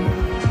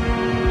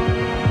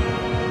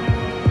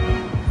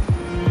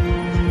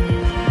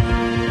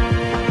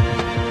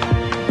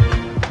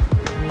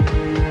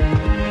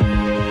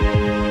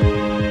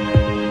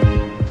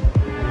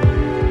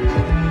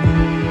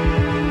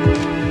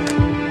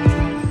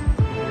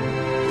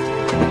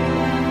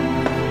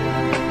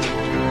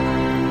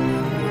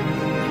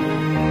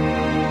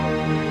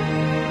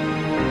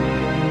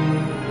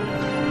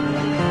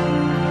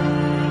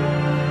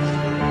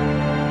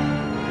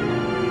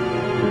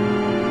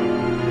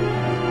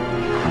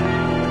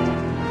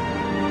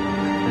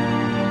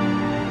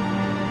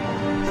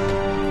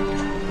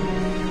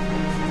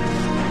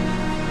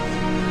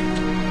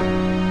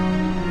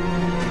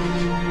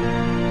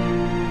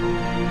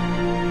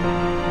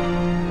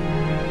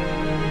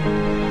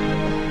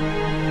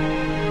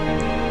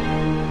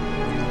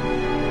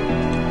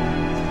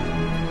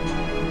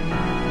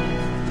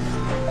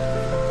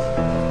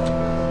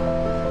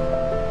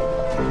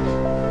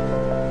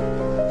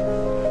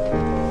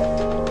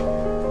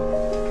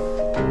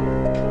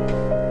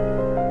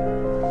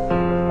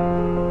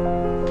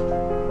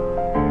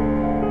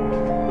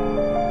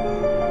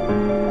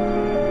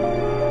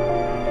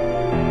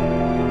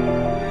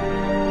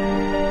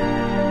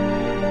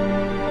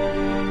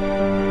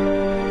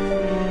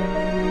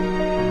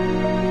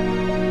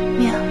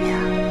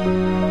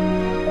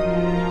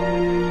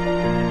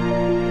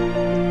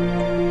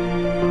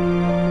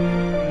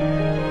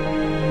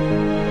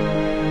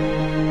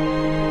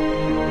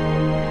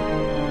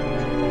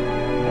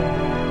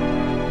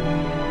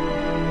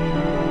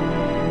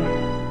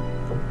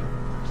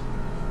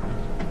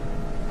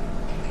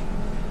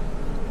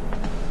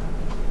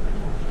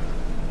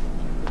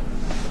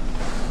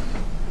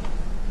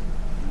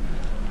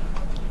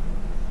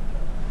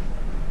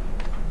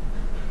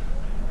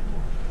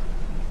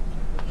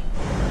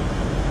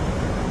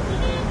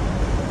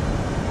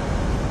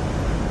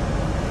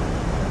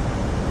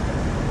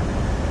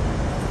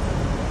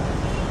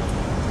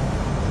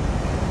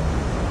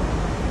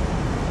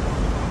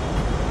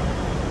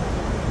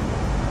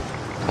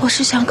我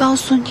是想告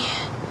诉你，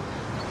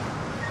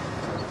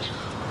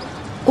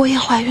我也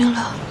怀孕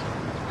了。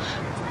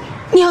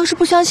你要是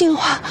不相信的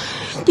话，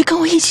你跟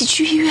我一起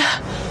去医院。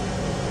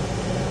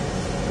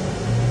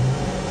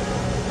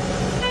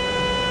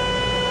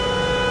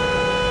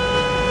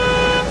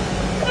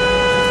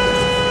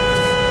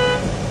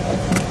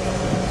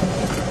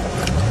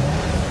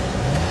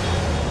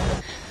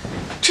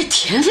这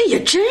田飞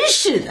也真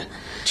是的，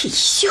这一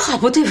句话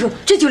不对付，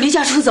这就离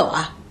家出走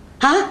啊？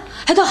啊，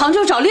还到杭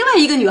州找另外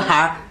一个女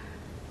孩。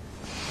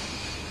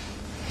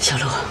小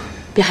陆，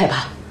别害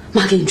怕，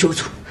妈给你做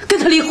主，跟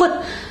他离婚，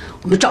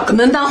我们找个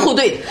门当户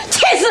对的，气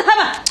死他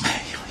们！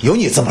哎呦，有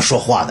你这么说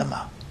话的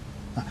吗？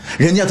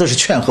人家都是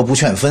劝和不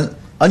劝分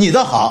啊，你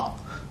倒好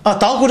啊，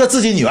捣鼓着自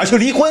己女儿就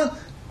离婚。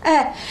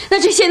哎，那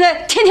这现在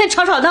天天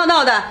吵吵闹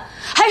闹的，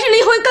还是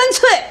离婚干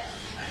脆。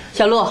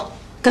小陆，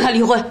跟他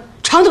离婚，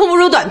长痛不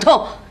如短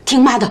痛，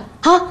听妈的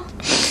啊！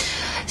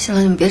行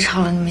了，你们别吵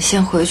了，你们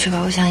先回去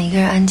吧，我想一个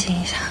人安静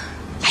一下。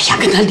哎呀，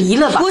跟他离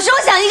了吧！我说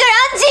我想一个人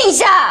安静一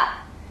下，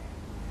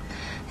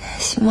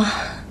行吗？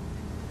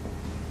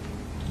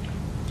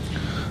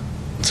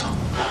走。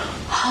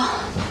好，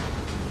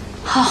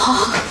好，好，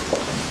好。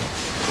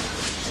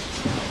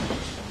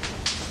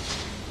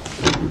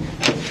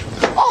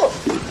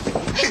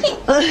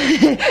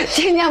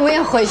今天我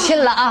也回去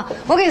了啊，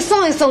我给你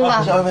送一送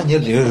吧。小妹，你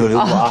留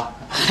步啊！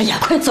哎呀，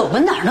快走吧，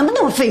哪儿那么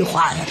多废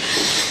话呀？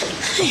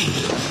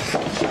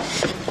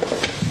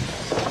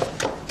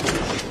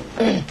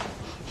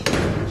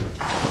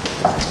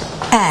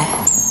哎，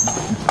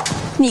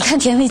你看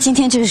田飞今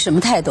天这是什么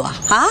态度啊？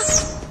啊，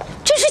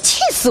真是气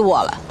死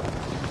我了！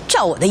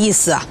照我的意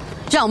思啊，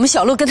让我们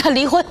小陆跟他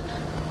离婚，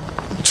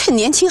趁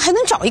年轻还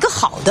能找一个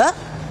好的。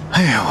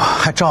哎呦，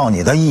还照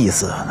你的意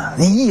思呢？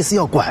你意思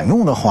要管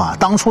用的话，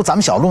当初咱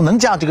们小陆能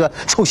嫁这个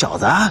臭小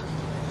子啊？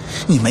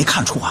你没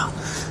看出啊？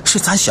是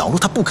咱小陆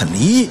他不肯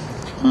离，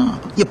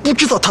也不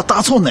知道他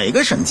打错哪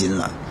个神经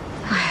了。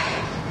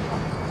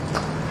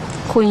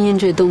婚姻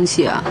这东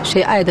西啊，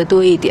谁爱的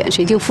多一点，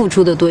谁就付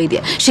出的多一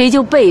点，谁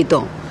就被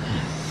动。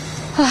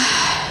唉，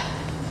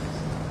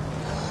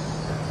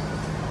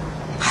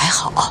还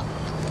好，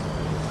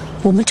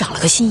我们长了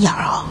个心眼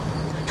儿啊，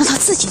让他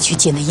自己去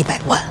借那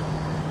100万。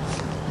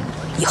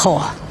以后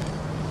啊，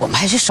我们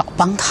还是少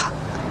帮他。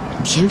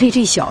田飞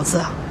这小子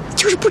啊，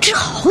就是不知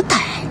好歹。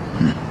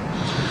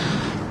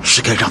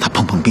是该让他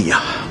碰碰壁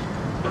呀，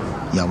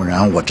要不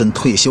然我真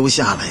退休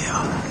下来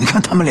呀，你看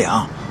他们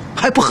俩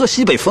还不喝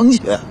西北风去。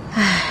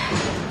唉，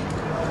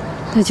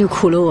那就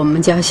苦了我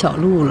们家小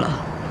陆了。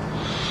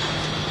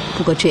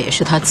不过这也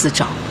是他自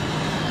找，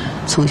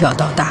从小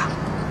到大，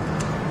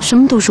什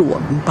么都是我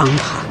们帮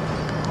他，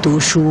读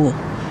书、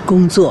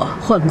工作、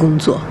换工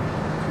作，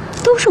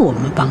都是我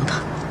们帮他。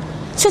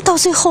这到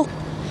最后，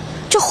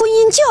这婚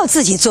姻就要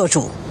自己做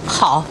主。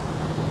好，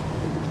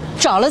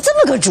找了这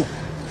么个主。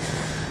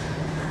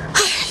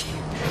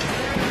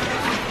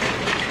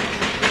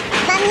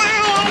妈妈还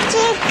有这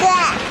个，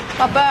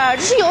宝贝儿，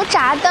这是油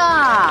炸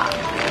的，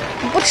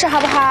你不吃好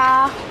不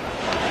好？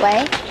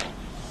喂，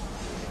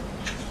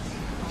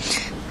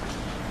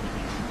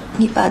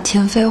你把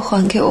田飞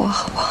还给我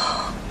好不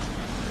好？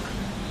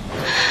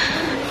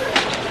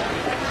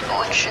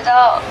我知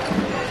道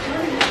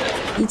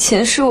以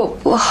前是我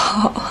不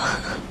好，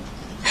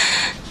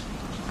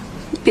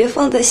你别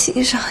放在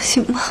心上，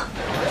行吗？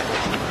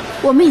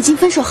我们已经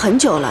分手很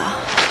久了，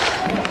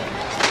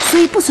所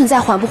以不存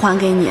在还不还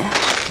给你，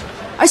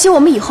而且我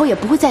们以后也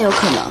不会再有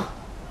可能。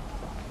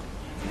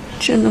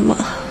真的吗？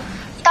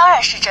当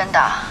然是真的，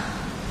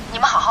你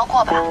们好好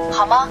过吧，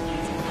好吗？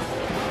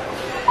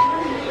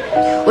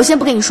我先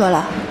不跟你说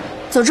了，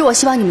总之我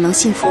希望你们能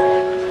幸福。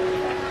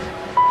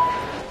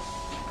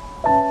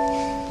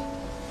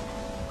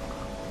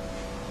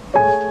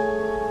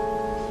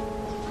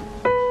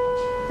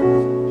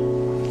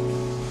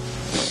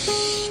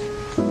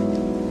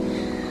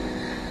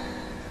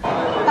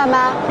爸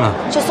妈，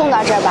就送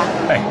到这儿吧。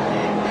哎，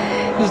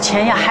以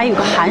前呀还有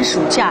个寒暑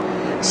假，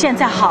现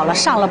在好了，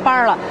上了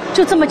班了，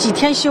就这么几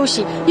天休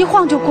息，一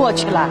晃就过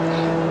去了。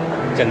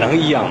这能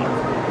一样吗？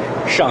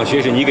上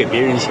学是你给别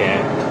人钱，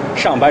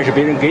上班是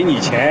别人给你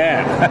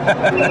钱。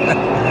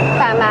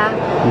爸妈，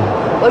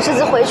我这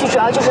次回去主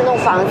要就是弄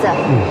房子，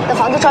等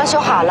房子装修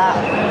好了，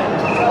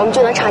我们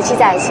就能长期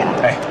在一起了。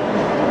哎，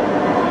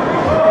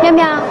妙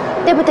妙，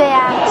对不对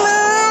呀？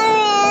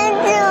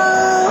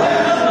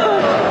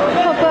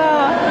宝贝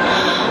儿，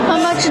妈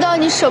妈知道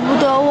你舍不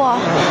得我，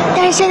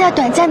但是现在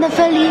短暂的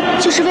分离，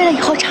就是为了以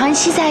后长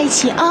期在一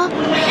起啊。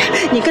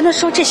你跟他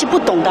说这些不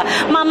懂的，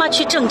妈妈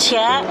去挣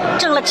钱，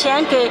挣了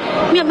钱给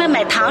妙妙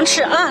买糖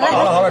吃啊！来，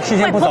好了好了，时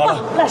间不早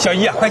了，小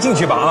姨啊，快进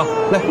去吧啊！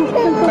来，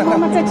快妈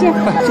妈再见，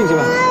快进去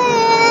吧。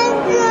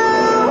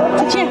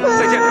再见，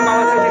再见，跟妈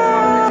妈再见，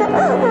跟妈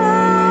妈再见。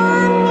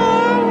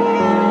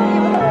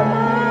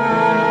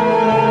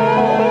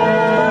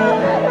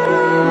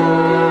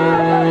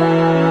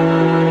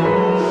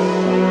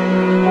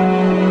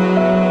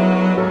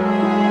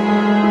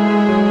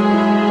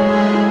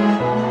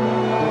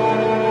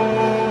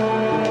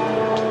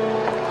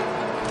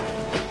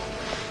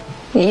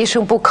你一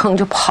声不吭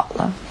就跑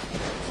了，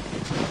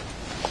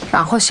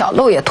然后小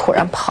陆也突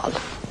然跑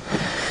了。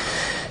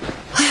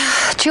哎呀，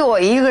就我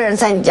一个人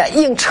在你家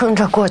硬撑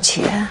着过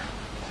节，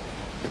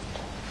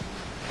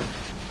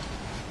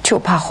就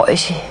怕回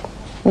去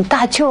你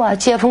大舅啊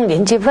街坊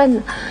邻居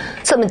问，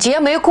怎么节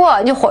没过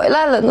你就回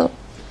来了呢？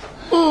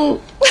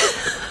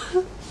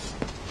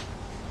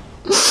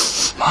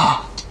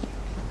妈，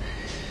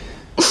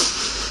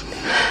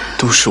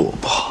都是我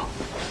不好，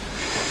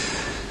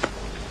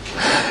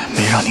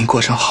没让您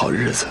过上好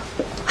日子，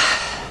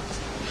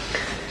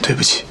对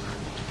不起。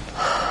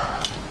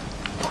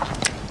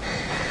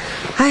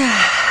哎呀，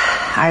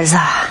儿子，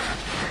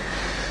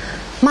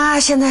妈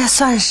现在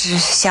算是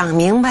想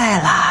明白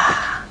了，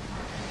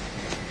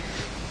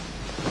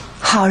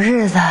好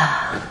日子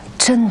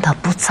真的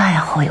不在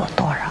乎有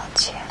多少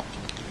钱，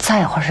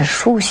在乎是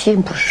舒心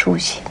不舒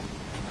心。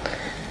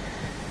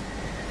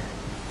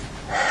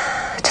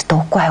这都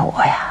怪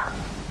我呀！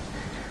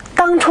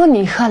当初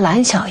你和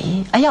蓝小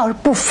姨，要是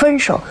不分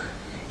手，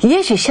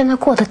也许现在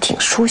过得挺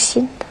舒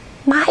心的。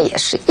妈也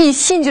是一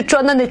心就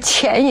钻到那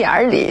钱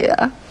眼里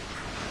呀。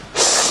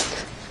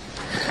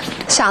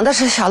想的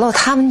是小陆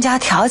他们家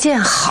条件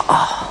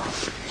好，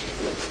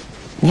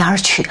你要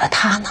是娶了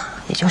她呢，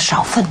也就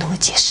少奋斗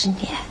几十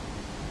年。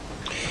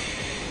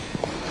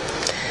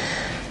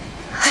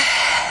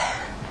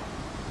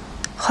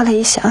后来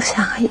一想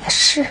想也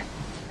是，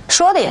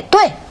说的也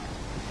对，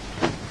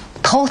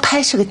投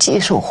胎是个技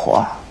术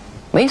活，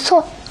没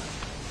错。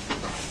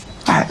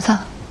儿子，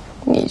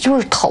你就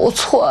是投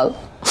错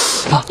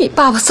了，你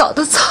爸爸走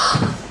得早，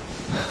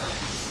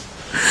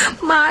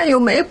妈又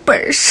没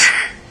本事，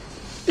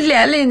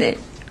连累呢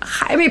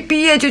还没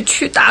毕业就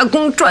去打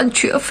工赚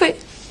学费。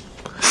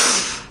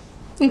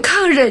你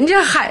看人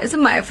家孩子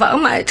买房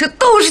买车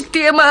都是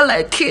爹妈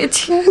来贴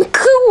钱，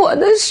可我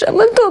那什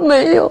么都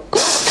没有，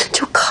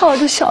就靠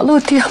着小陆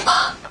爹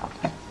妈，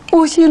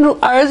我心中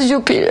儿子就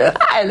比人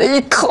矮了一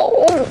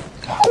头。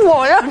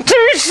我要真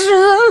是……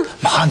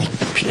妈，你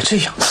别这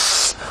样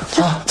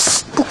啊！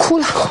不哭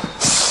了。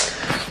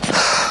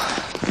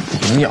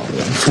宁养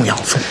王，父养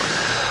父。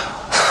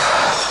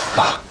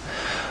妈，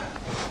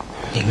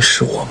您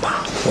是我妈，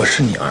我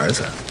是你儿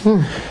子。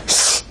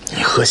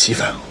你喝稀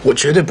饭，我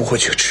绝对不会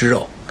去吃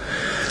肉。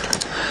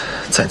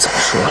再怎么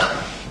说了，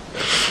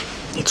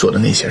你做的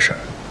那些事儿，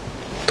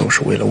都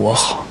是为了我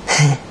好，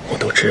我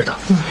都知道。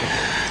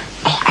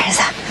哎，儿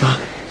子，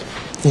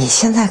你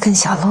现在跟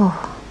小陆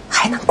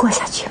还能过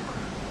下去吗？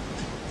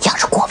要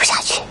是过不下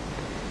去，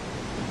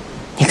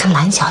你跟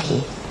蓝小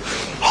姨，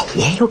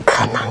也有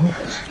可能啊。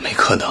没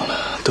可能了，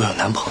都有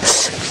男朋友。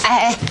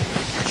哎，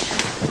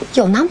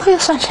有男朋友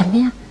算什么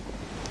呀？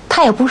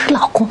他也不是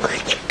老公，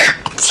你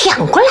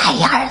抢过来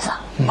呀，儿子。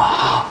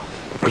妈，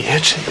别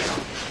这样。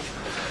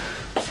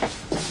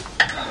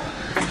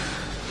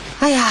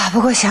哎呀，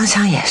不过想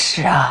想也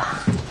是啊，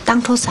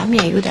当初咱们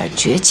也有点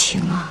绝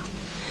情啊。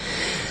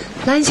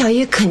蓝小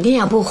姨肯定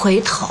也不回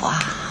头啊，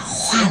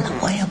换了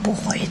我也不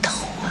回头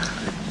啊。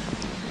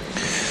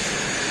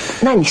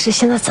那你是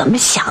现在怎么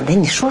想的？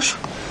你说说。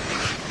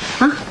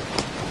啊？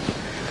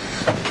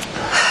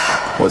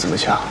我怎么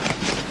想？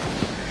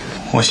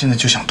我现在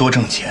就想多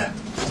挣钱。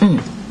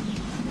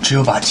只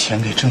有把钱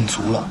给挣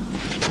足了，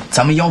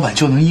咱们腰板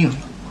就能硬了，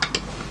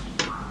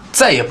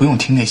再也不用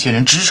听那些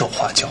人指手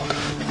画脚的。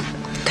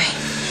对，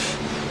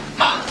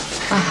妈，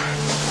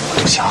我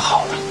都想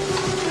好了，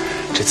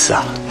这次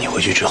啊，你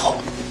回去之后，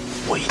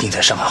我一定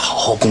在上海好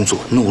好工作，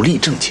努力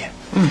挣钱。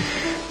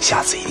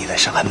下次一定在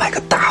上海买个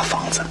大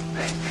房子，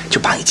就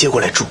把你接过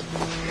来住。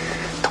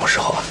到时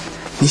候啊，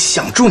你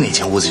想住哪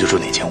间屋子就住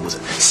哪间屋子，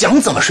想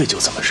怎么睡就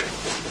怎么睡，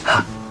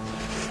啊。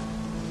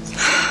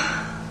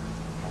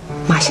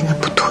妈现在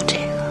不图这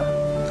个，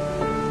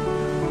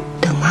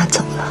等妈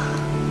走了，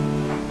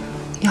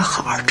要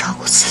好好照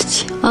顾自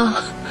己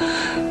啊，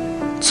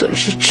准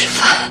时吃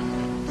饭，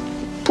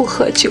不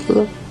喝酒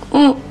了。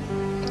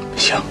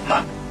行，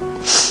妈。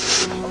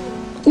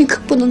你可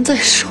不能再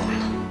瘦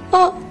了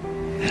啊！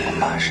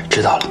妈是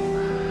知道了，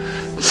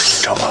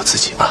照顾好自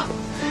己啊。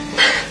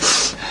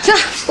行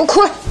了，不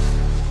哭了，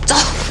走。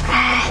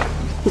哎，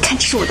你看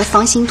这是我的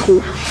房型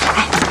图，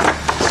哎。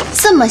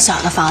这么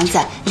小的房子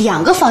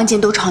，2个房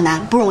间都朝南，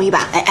不容易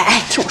吧？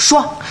哎，听我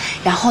说。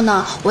然后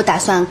呢，我打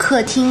算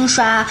客厅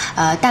刷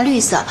淡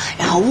绿色，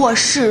然后卧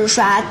室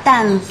刷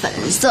淡粉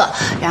色，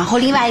然后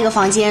另外一个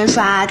房间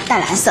刷淡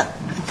蓝色。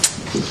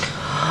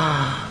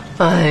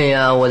哎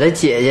呀，我的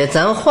姐姐，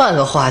咱换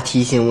个话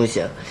题行不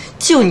行？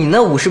就你那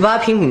58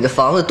平米的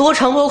房子，多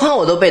长多宽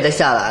我都背得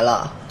下来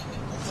了。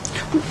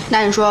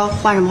那你说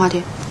换什么话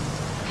题？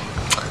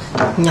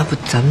要不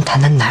咱们谈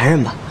谈男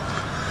人吧？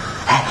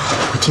哎，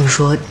我听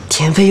说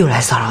田飞又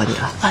来骚扰你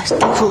了。大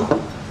叔，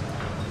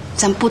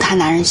咱不谈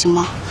男人行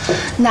吗？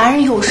男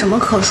人有什么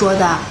可说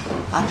的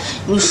啊？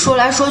你说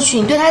来说去，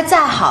你对他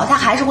再好，他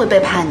还是会背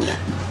叛你。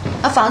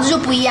房子就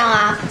不一样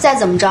啊，再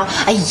怎么着，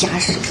哎呀，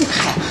是不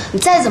还？你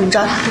再怎么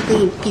着，他会给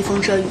你避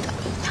风遮雨的。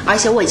而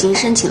且我已经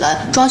申请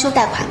了装修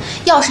贷款，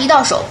钥匙一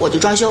到手我就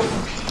装修。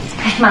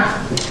哎妈，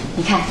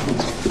你看，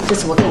这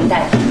次我给你带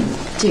来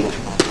这个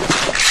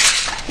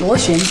螺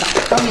旋藻，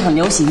当地很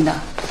流行的。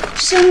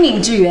生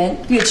命之源，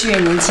越吃越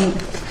年轻。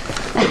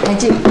哎，看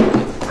这个，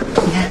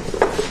你看，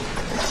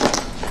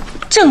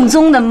正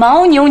宗的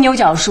牦牛牛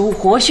角梳，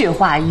活血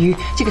化瘀，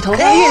这个头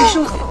发越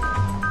梳。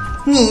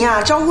你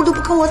呀，招呼都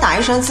不跟我打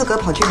一声，自个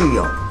跑去旅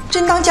游，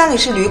真当家里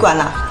是旅馆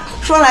了。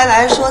说来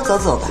来，说走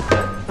走的。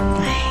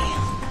哎呀，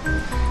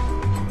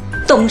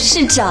董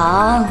事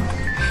长，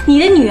你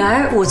的女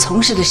儿，我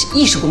从事的是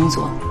艺术工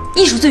作，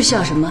艺术最需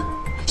要什么？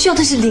需要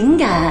的是灵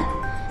感。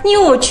你以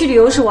为我去旅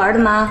游是玩的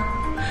吗？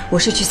我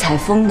是去采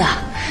风的。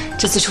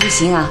这次出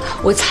行啊，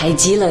我采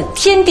集了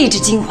天地之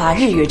精华，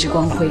日月之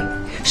光辉，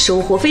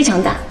收获非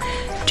常大。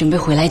准备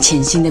回来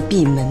潜心的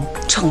闭门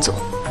创作，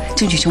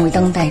争取成为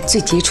当代最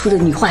杰出的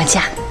女画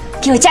家。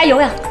给我加油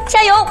呀！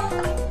加油！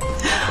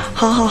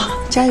好好，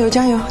加油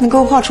加油！你给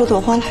我画出朵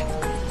花来。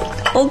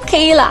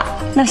OK 了，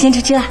那我先出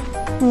去了。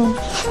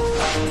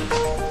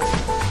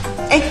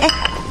哎，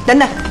等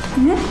等，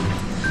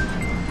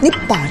你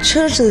把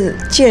车子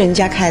借人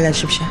家开了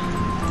是不是？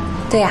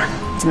对呀，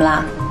怎么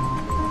啦？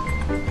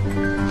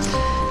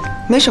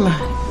没什么，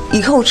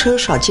以后车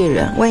少借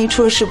人，万一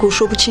出了事故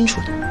说不清楚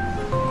的。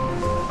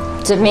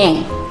遵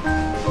命。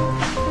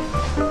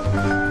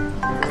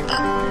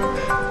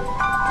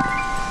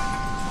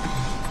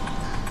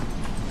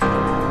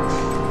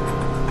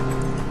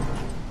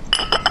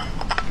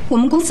我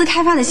们公司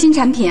开发的新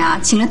产品啊，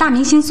请了大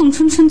明星宋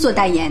春春做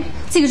代言，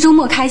这个周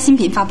末开新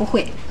品发布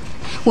会。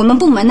我们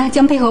部门呢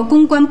将配合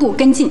公关部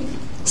跟进。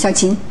小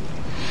秦，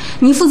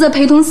你负责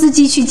陪同司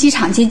机去机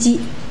场接机，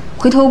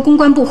回头公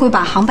关部会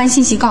把航班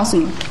信息告诉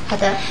你。好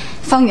的。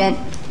方圆，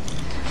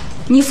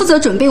你负责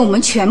准备我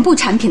们全部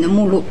产品的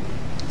目录，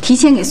提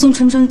前给宋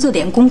春春做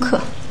点功课，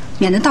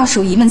免得到时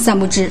候一问三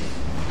不知。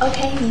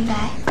OK， 明白。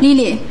丽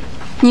丽，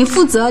你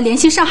负责联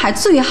系上海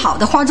最好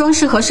的化妆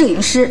师和摄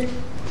影师。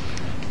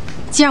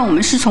既然我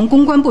们是从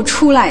公关部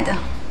出来的，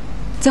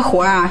这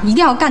活啊一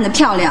定要干得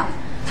漂亮。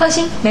放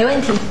心，没问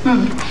题。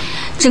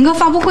整个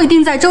发布会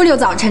定在周六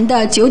早晨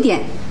的9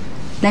点。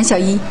蓝小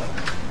一，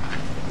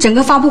整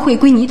个发布会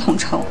归你统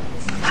筹。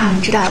好，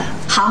知道了。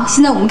好，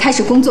现在我们开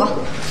始工作。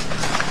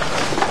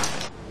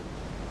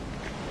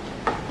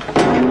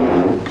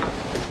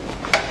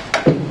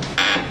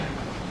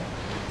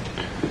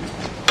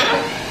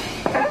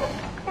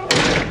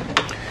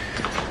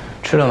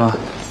吃了吗？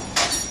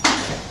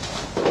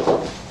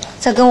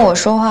在跟我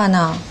说话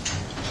呢。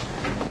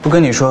不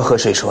跟你说和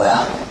谁说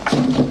呀？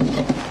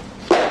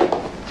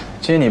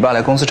今天你爸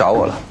来公司找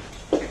我了。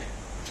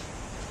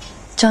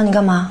找你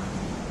干嘛？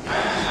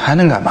还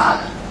能干嘛？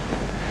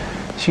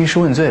兴师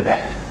问罪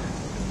呗。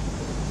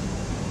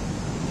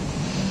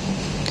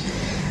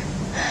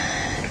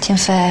天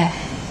飞，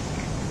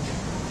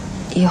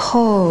以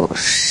后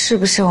是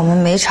不是我们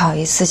每吵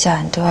一次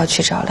架，你都要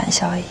去找蓝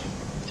小姨？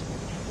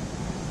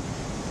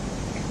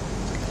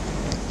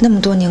那么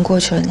多年过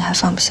去了，你还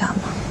放不下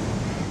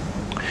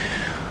吗？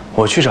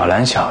我去找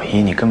蓝小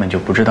姨，你根本就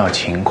不知道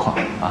情况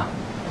啊！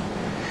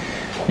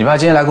你爸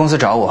今天来公司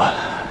找我，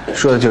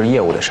说的就是业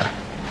务的事儿。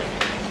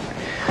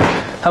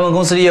他们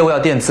公司的业务要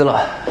垫资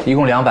了，一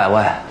共200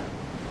万，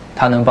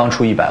他能帮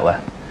出100万。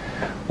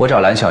我找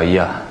蓝小姨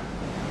啊，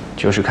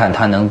就是看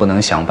他能不能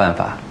想办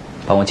法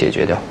帮我解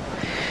决掉。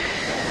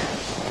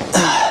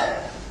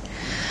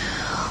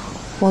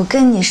我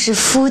跟你是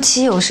夫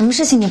妻，有什么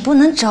事情你不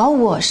能找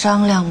我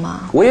商量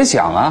吗？我也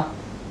想啊，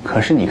可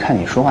是你看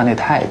你说话那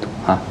态度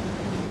啊，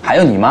还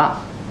有你妈，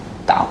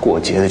大过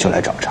节的就来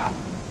找茬。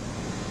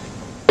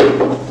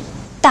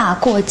大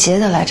过节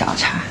的来找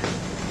茬。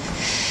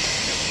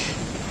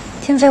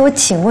天飞，我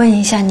请问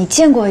一下，你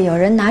见过有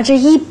人拿着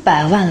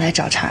100万来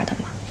找茬的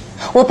吗？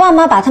我爸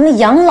妈把他们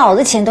养老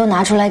的钱都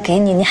拿出来给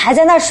你，你还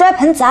在那摔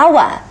盆砸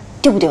碗，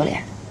丢不丢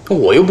脸？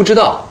我又不知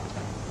道，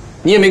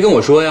你也没跟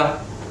我说呀。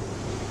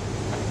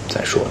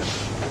再说了，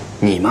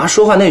你妈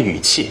说话那语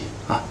气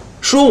啊，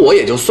说我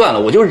也就算了，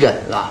我就忍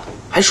了，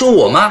还说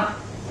我妈，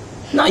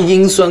那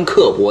阴酸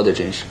刻薄的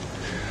真是。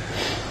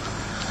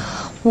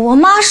我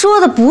妈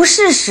说的不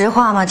是实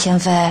话吗？天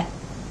飞，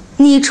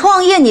你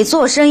创业，你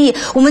做生意，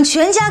我们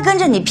全家跟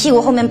着你屁股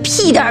后面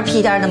屁颠儿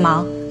屁颠儿的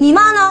忙。你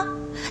妈呢？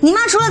你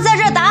妈除了在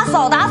这儿打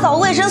扫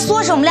卫生，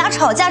唆使我们俩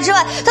吵架之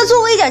外，她做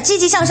过一点积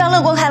极向上、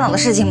乐观开朗的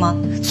事情吗？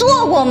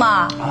做过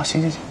吗？啊，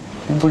行，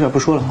不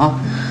说了啊，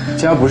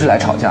今儿不是来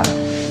吵架的，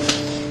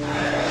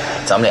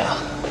咱们俩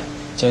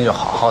今天就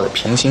好好的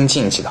平心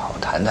静气的好好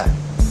谈谈，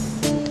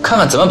看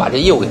看怎么把这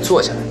业务给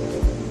做下来，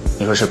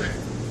你说是不是？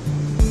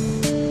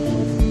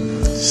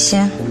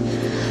行，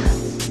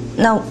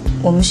那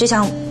我们去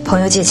向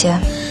朋友借钱。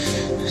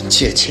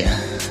借钱？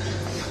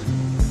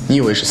你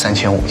以为是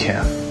3000、5000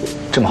啊？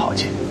这么好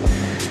借？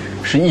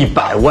是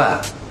100万，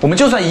我们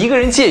就算一个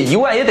人借1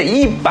万，也得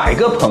100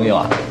个朋友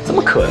啊，怎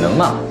么可能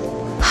嘛？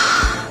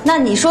那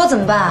你说怎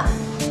么办？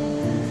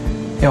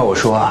要我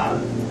说啊，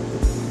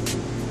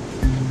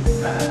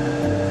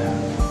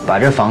把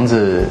这房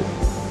子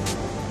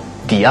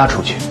抵押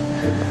出去。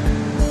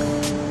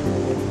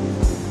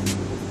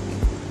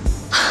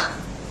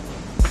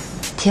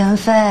田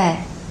飞，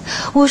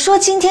我说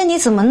今天你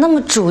怎么那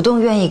么主动，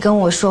愿意跟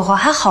我说话，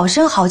还好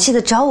声好气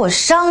的找我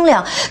商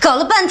量，搞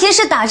了半天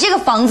是打这个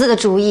房子的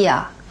主意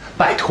啊！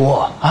拜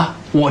托啊，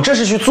我这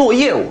是去做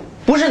业务，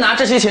不是拿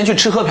这些钱去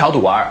吃喝嫖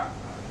赌玩。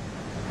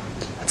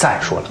再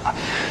说了啊，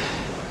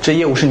这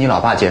业务是你老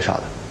爸介绍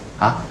的，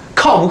啊，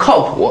靠不靠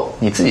谱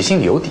你自己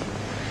心里有底。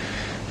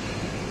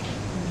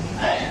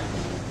哎呀，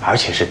而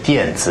且是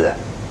垫资，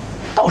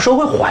到时候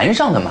会还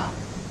上的嘛。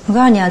我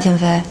告诉你啊，田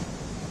飞，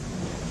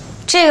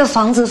这个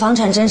房子房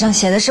产证上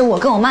写的是我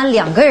跟我妈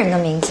2个人的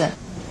名字，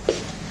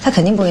他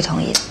肯定不会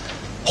同意的。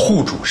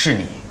户主是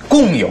你，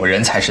共有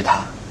人才是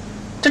他，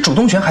这主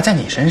动权还在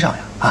你身上呀！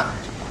啊，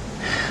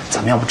咱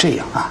们要不这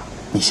样啊，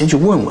你先去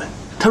问问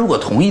他，如果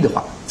同意的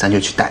话，咱就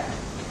去贷；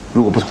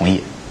如果不同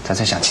意，咱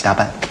再想其他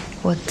办法。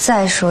我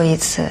再说一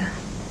次，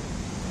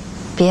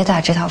别打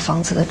这套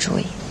房子的主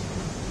意，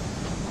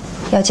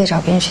要借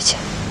找别人去借。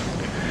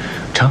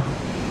成。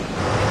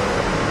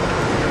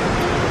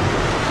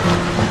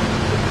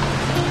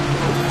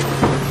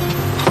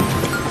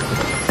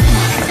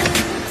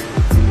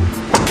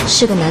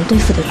是个难对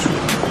付的主。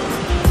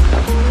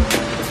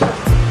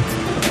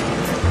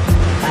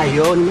哎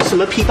呦，你们什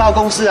么皮包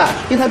公司啊？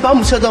连台保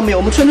姆车都没有，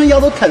我们春春腰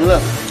都疼了。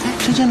哎，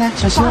春春来，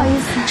小心。不好意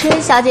思，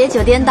春小姐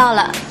酒店到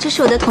了，这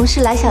是我的同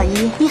事来小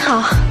姨。你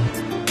好。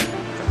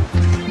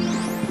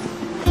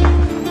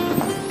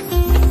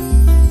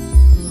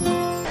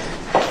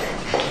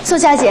宋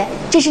小姐，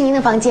这是您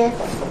的房间。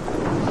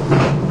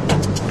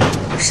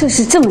设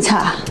施这么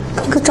差，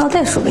跟个招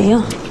待所一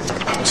样。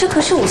这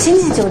可是5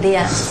星级酒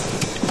店。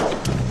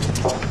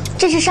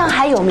这是上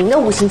海有名的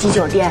5星级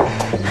酒店，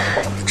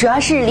主要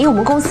是离我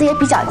们公司也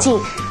比较近，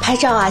拍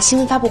照啊、新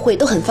闻发布会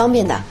都很方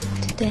便的。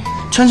对。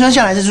春春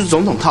向来是住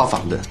总统套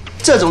房的，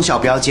这种小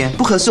标间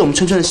不合适我们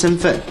春春的身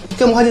份，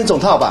给我们换件总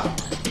套吧。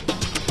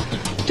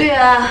对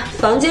啊，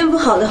房间不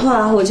好的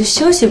话，我就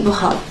休息不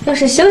好；要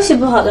是休息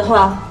不好的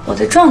话，我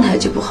的状态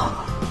就不好。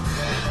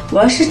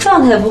我要是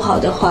状态不好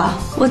的话，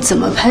我怎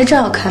么拍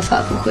照开发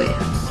布会啊？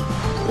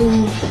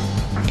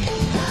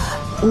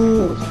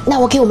那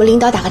我给我们领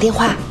导打个电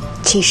话，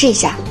请示一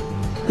下，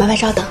麻烦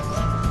稍等。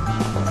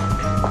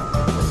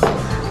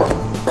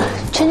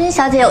春春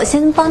小姐，我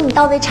先帮你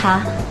倒杯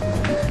茶。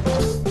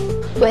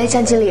喂，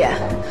江经理，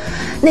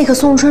那个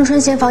宋春春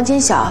嫌房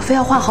间小，非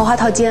要换豪华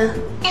套间，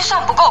预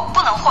算不够，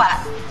不能换，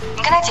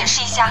你跟他解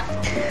释一下。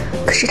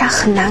可是他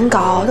很难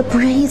搞，他不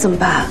愿意怎么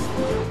办？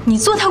你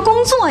做他工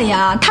作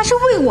呀，他是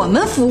为我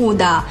们服务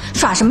的，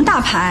耍什么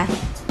大牌？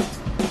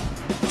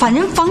反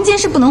正房间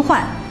是不能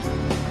换，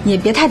也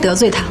别太得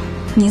罪他，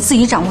你自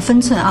己掌握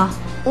分寸啊。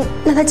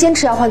那他坚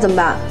持要换怎么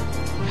办？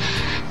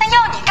那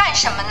要你干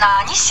什么呢？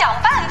你想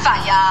办法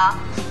呀。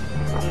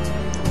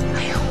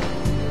哎呦，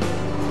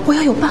我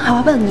要有办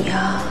法问你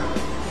啊，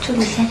助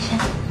理先生。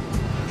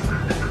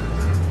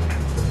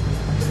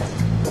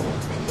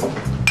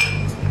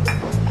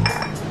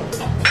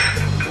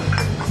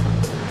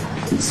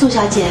宋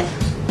小姐，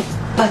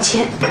抱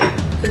歉，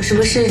有什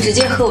么事直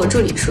接和我助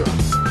理说。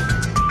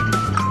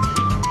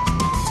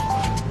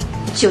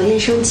酒店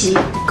升级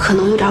可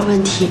能有点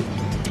问题，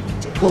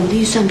我们的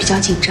预算比较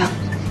紧张。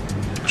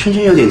春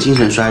春有点精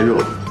神衰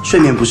弱，睡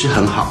眠不是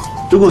很好，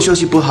如果休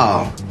息不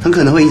好，很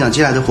可能会影响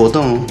接下来的活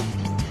动哦。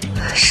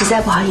实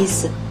在不好意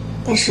思，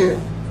但是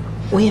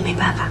我也没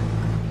办法。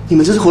你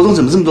们这次活动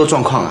怎么这么多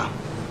状况啊？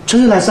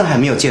春春来上海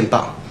没有见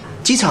报，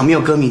机场没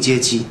有歌迷接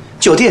机，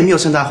酒店也没有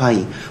盛大欢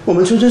迎，我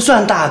们春春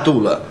算大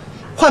度了，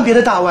换别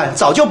的大腕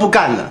早就不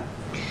干了。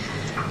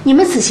你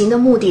们此行的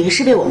目的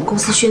是为我们公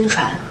司宣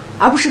传，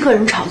而不是个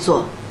人炒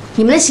作。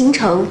你们的行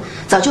程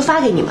早就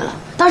发给你们了，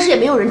当时也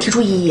没有人提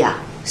出异议啊。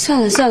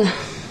算了算了，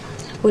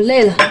我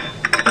累了，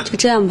就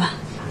这样吧，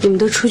你们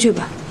都出去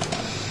吧。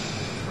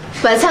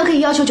晚餐可以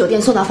要求酒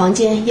店送到房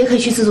间，也可以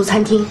去自助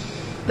餐厅。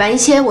晚一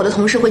些，我的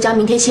同事会将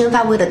明天新闻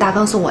发布会的大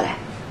纲送过来。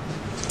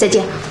再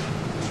见。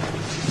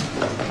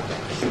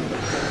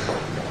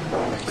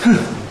哼，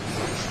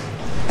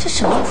这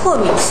什么破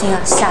明星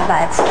啊，瞎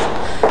摆谱！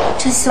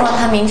真希望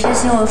他明天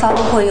新闻发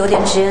布会有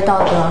点职业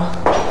道德，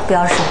不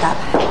要耍大牌。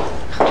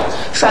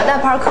耍大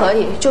牌可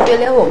以，就别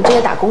连我们这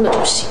些打工的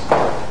就行。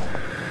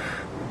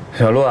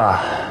小陆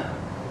啊，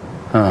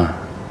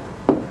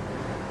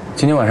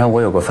今天晚上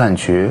我有个饭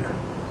局，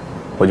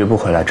我就不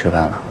回来吃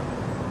饭了，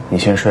你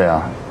先睡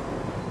啊。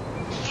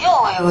又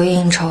有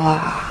应酬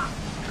啊？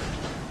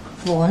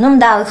我那么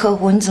大的客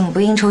户，你怎么不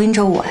应酬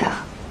我呀？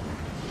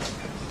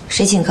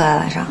谁请客啊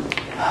晚上？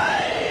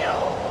哎呦，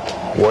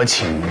我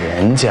请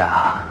人家，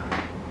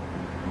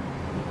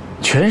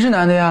全是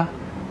男的呀，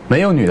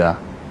没有女的。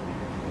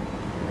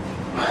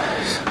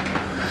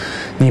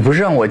你不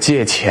是让我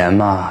借钱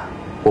吗？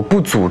我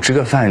不组织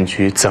个饭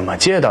局，怎么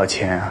借到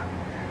钱啊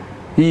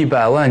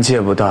？100万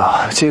借不到，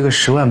借个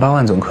10万8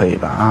万总可以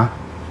吧？啊？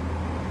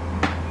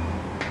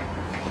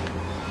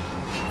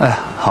哎呀，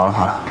好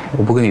了，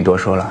我不跟你多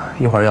说了，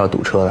一会儿要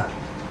堵车了。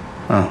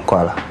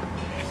挂了。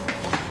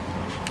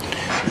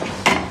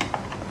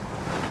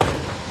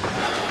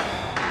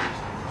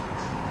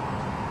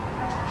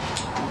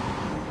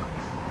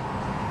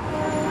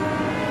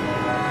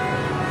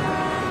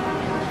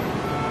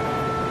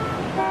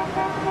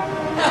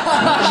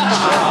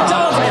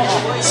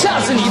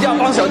下次你一定要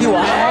帮小弟我，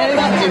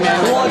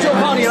我就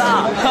靠你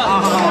了。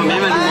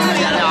没问题。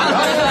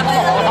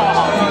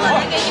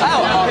哎，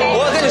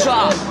我跟你说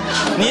啊，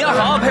你要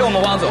好好陪我们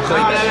汪总喝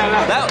一杯。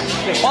来，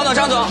汪总、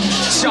张总，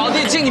小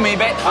弟敬你们一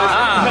杯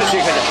啊！客气，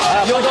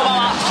有多帮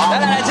忙？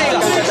来，这个。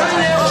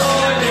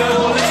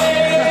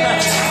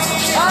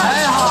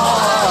哎，好，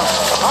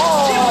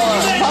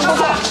不错。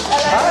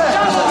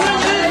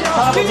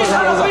今天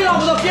唱的非常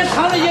不错，别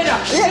藏着掖着，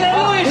各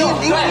位手，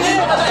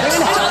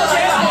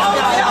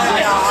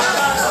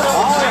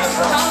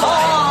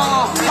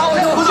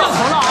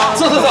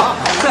坐。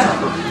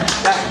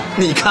哎，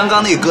你刚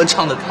刚那个歌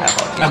唱的太好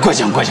了！过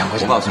奖。我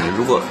告诉你，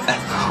如果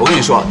我跟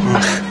你说，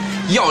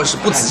要是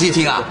不仔细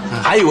听啊，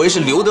还以为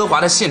是刘德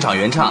华的现场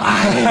原唱。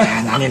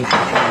哪里？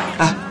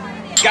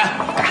干！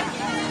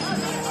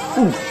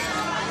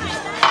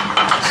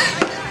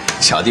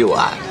小弟我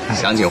啊，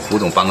想请胡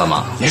总帮个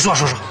忙。你说。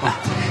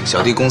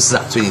小弟公司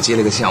啊，最近接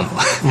了个项目，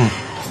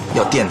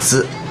要垫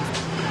资，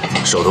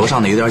手头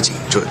上呢有点紧，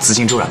资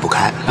金周转不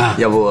开。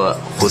要不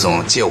胡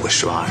总借我个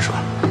10万20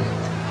万？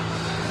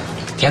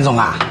田总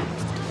啊，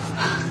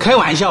开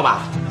玩笑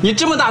吧？你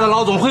这么大的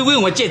老总会问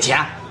我借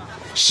钱？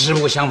实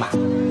不相瞒，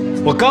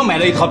我刚买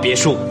了一套别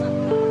墅。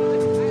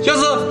要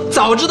是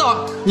早知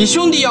道你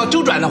兄弟要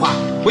周转的话，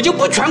我就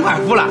不全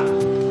款付了。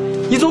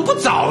你怎么不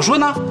早说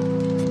呢？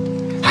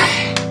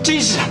真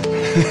是，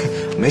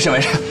没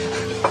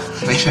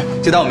事，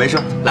就当我没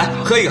说。来，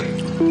喝一个，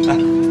来，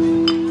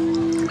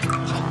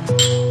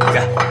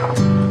干！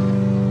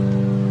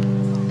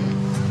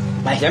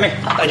来，贤妹，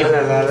倒酒。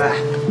来。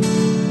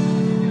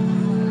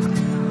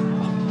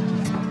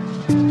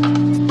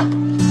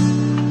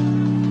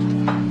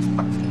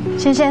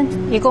先生，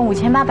一共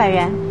5800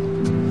元。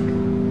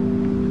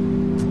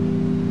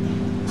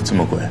这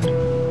么贵？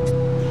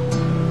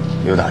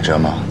有打折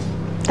吗？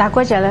打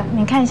过折了，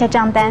您看一下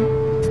账单。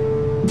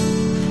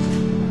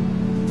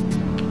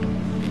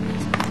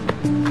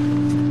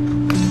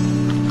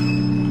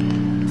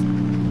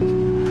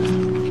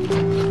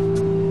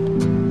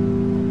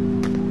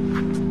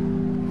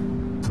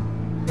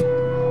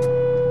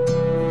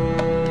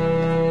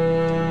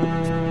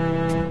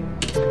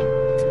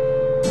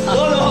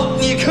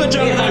你可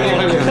真厉害！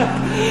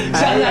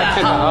下来，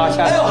哎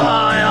呦，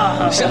哎呀，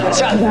下，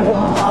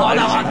好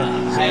的，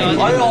哎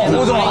呦，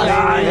胡总，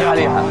哎呀，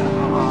厉害！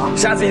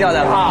下次一定要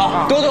来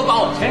啊！多多帮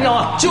我，田总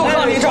就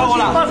靠你照顾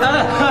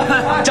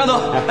了。江总，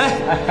哎，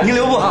您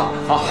留步啊！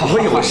好，我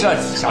有事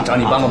想找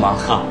你帮个忙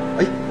啊。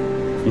哎，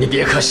你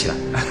别客气了，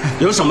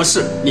有什么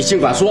事你尽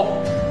管说，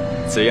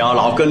只要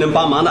老哥能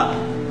帮忙的，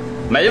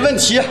没问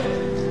题。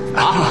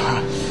啊，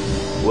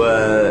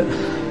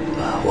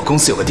我公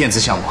司有个电子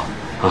项目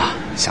啊，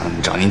想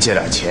找您借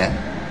点钱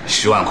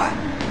，10万块。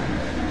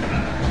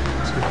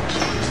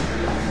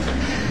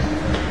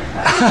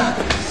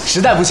实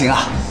在不行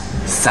啊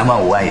，3万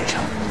5万也成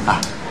啊。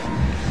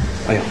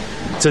哎呦，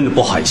真的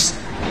不好意思，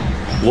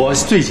我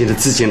最近的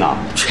资金啊，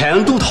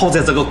全都掏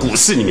在这个股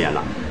市里面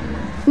了。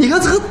你看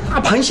这个大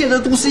盘现在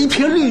都是一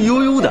片绿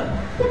油油的，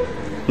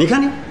你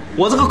看呢，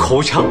我这个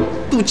口腔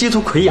都接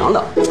触溃疡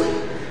了。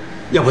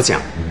要不这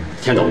样，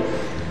田总，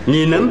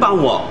你能帮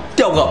我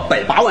调个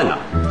180万的，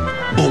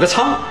补个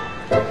仓，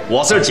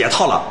我这儿解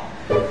套了，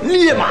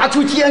立马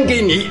就捐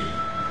给你，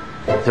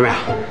怎么样？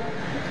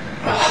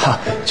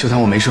就当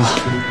我没说。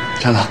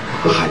张总，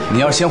你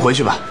要是先回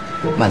去吧，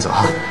慢走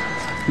哈，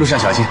路上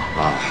小心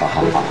啊！好，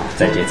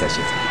再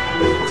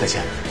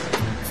见。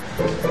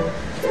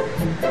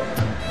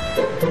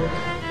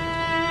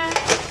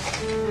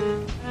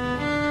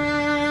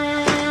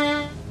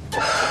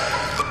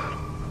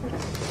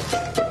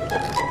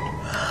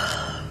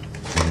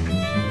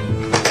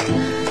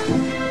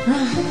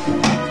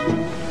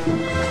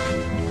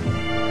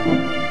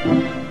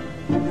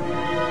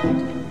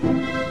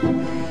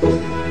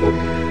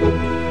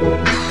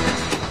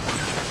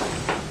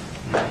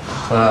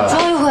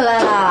终于回来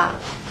了，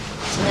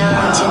怎么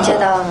样？钱借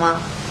到了吗？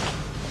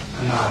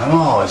哪那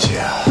么好借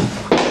啊？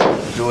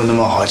如果那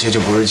么好借，就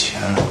不是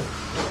钱了。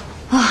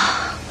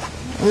啊，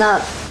那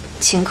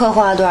请客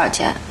花了多少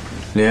钱？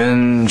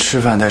连吃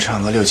饭带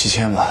唱歌6、7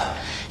千吧。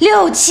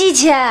6、7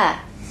千？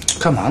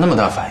干嘛那么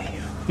大反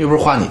应啊？又不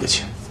是花你的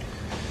钱。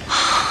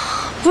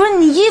不是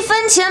你1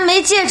分钱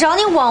没借着，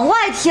你往外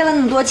贴了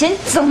那么多钱，你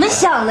怎么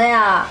想的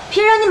呀？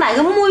平时让你买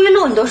个沐浴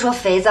露，你都说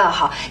肥皂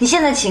好，你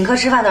现在请客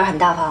吃饭倒是很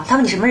大方。他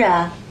们你什么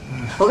人？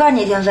我告诉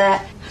你，田飞，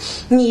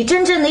你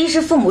真正的衣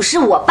食父母是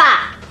我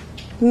爸，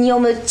你有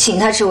没有请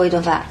他吃过一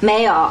顿饭？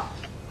没有。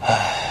唉，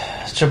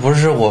这不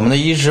是我们的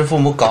衣食父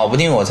母搞不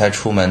定我才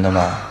出门的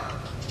吗？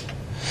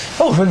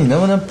那我说你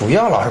能不能不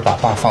要老是把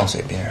爸放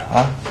嘴边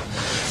上啊？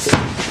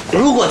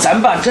如果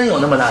咱爸真有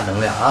那么大能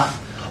量啊，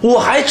我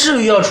还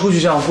至于要出去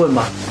这样混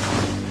吗？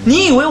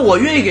你以为我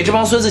愿意给这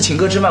帮孙子请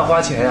客吃饭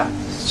花钱呀？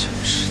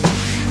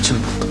真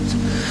不懂。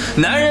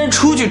男人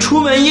出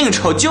门应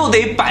酬就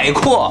得摆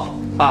阔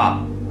啊！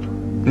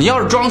你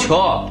要是装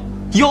穷，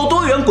有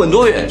多远滚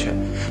多远去。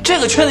这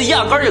个圈子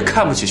压根儿就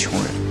看不起穷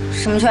人。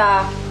什么圈？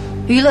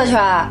娱乐圈？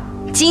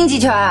经济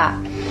圈？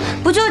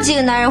不就几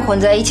个男人混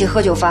在一起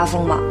喝酒发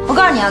疯吗？我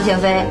告诉你啊，田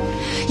飞，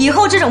以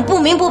后这种不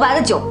明不白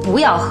的酒不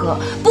要喝，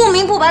不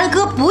明不白的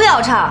歌不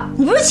要唱。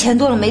你不是钱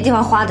多了没地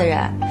方花的人，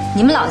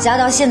你们老家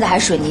到现在还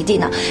水泥地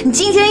呢，你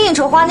今天应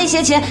酬花那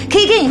些钱，可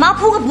以给你妈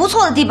铺个不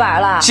错的地板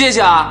了。谢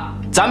谢啊，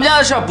咱们家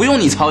的事不用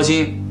你操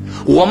心。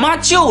我妈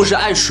就是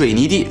爱水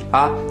泥地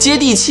啊，接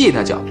地气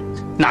那叫。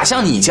哪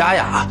像你家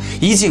呀，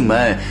一进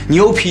门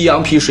牛皮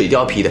羊皮水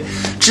貂皮的，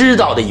知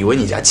道的以为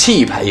你家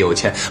气派有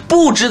钱，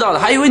不知道的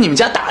还以为你们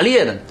家打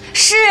猎的呢。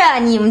是啊，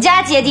你们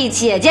家接地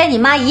气，见你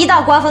妈一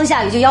到刮风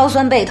下雨就腰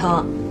酸背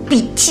疼，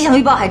比气象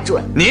预报还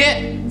准。你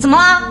怎么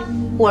了？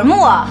我什么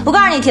我？我告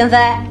诉你，田飞，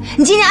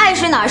你今天爱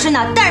睡哪儿睡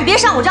哪儿，但是别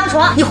上我张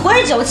床，你浑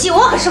是酒气，我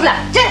可受不了。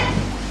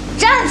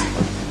站起！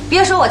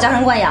别说我娇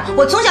生惯养，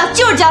我从小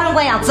就是娇生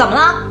惯养，怎么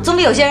了？总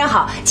比有些人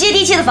好。接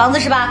地气的房子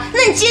是吧？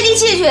那你接地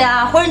气去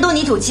啊，浑身都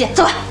泥土气。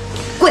走吧，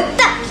滚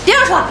蛋！别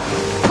上床，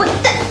滚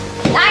蛋！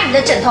拿着你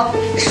的枕头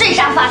睡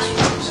沙发去。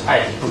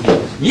哎，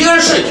一个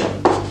人睡去。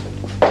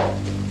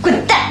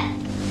滚蛋！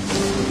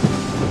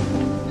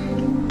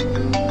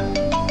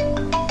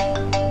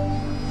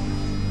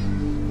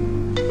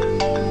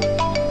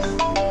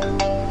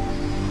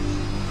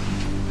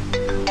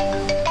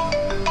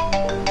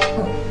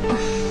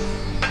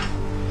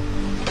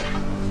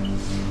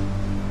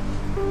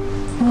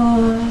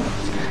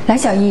来，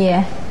小易，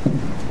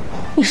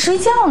你睡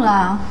觉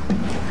了？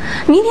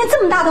明天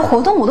这么大的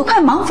活动，我都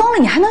快忙疯了，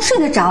你还能睡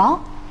得着？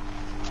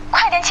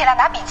快点起来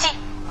拿笔记。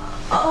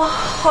哦，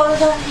好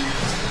的。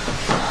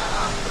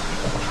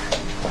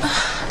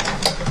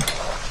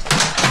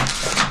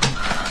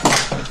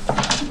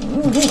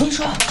你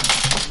说。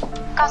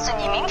告诉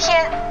你，明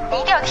天你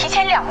一定要提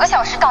前2个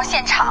小时到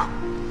现场，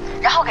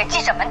然后给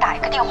记者们打一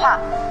个电话，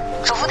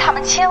嘱咐他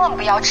们千万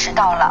不要迟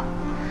到了。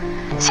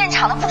现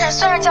场的布置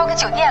虽然交给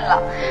酒店了，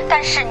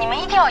但是你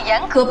们一定要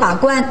严格把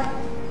关。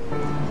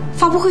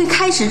发布会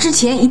开始之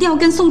前，一定要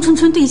跟宋春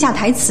春对一下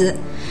台词，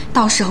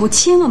到时候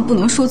千万不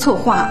能说错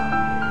话。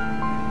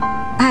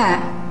哎，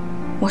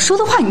我说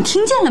的话你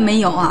听见了没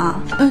有啊？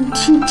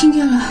听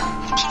见了。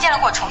听见了，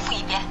给我重复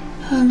一遍。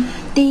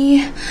第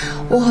一，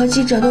我和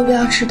记者都不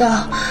要迟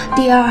到；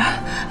第二，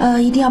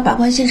一定要把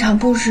关现场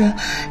布置；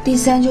第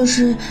三，就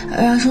是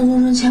让宋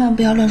春春千万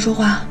不要乱说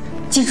话。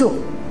记住，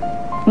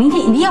明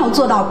天一定要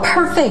做到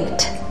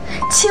perfect，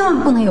 千万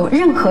不能有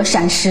任何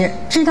闪失，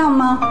知道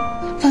吗？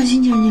放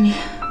心，经理，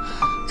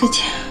再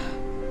见。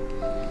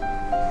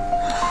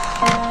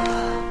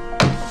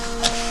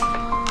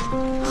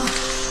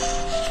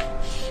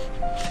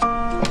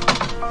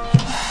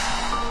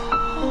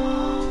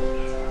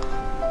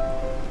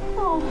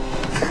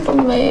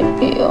没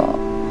必要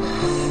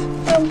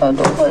，200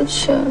多块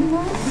钱呢。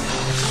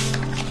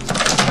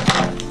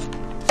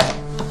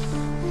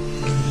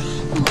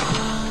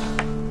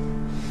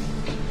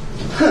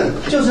哼，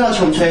就知道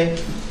穷吹，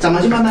咱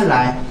们就慢慢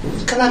来，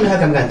看他们还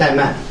敢不敢怠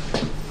慢。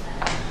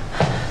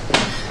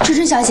春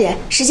春小姐，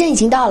时间已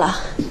经到了。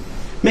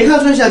没看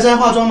春小姐在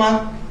化妆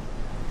吗？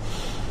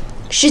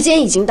时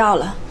间已经到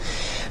了，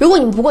如果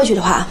你们不过去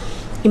的话，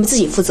你们自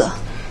己负责。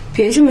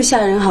别这么吓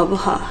人好不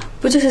好？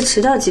不就是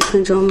迟到几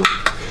分钟吗？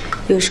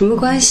有什么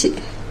关系？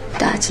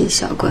大惊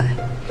小怪，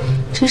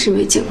真是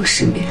没见过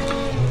世面。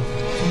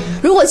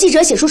如果记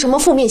者写出什么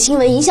负面新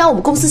闻，影响我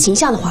们公司形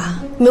象的话，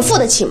你们付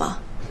得起吗？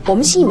我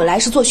们请你们来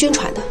是做宣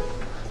传的，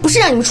不是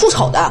让你们出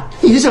丑的。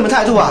你是什么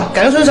态度啊？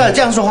敢跟孙小姐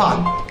这样说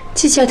话？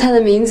记下他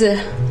的名字，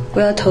我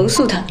要投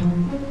诉他。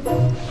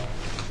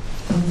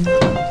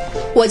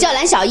我叫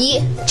蓝小一，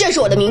这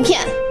是我的名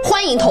片，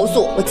欢迎投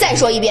诉。我再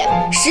说一遍，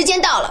时间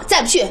到了，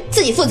再不去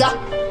自己负责。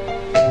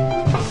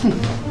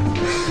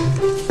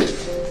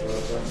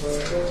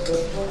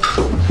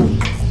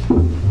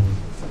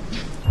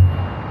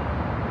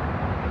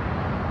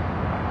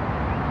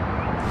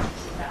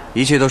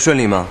一切都顺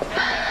利吗？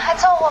还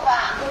凑合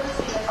吧。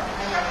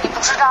你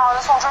不知道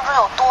那宋春春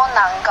有多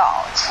难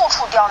搞，处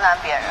处刁难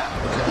别人。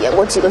演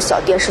过几个小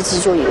电视剧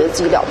就以为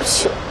自己了不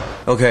起了。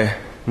OK，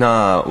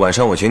 那晚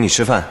上我请你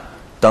吃饭，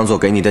当做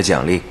给你的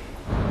奖励。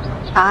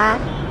好啊，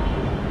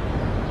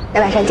那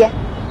晚上见，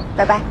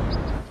拜拜。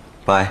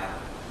拜。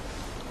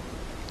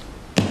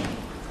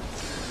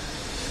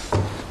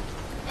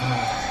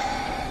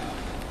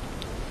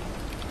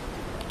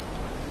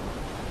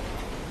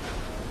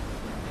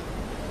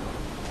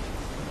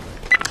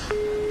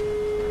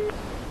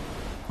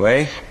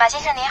喂，马先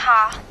生您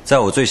好，在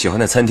我最喜欢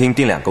的餐厅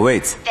订2个位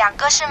子。2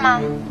个是吗？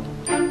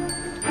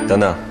等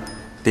等，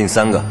订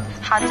3个。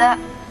好的，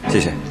谢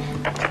谢。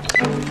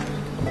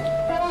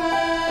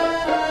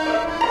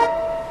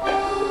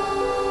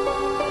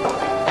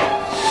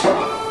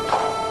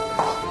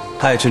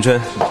嗨，春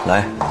春，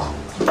来，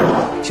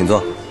请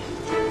坐。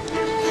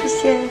谢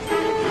谢。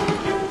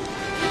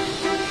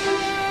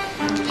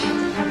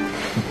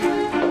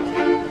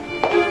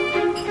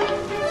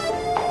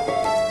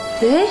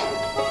哎，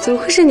怎么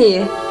会是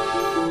你？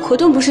活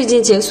动不是已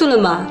经结束了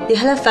吗？你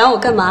还来烦我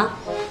干嘛？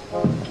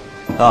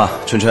啊，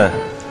春春，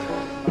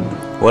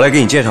我来给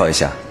你介绍一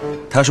下，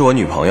她是我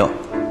女朋友。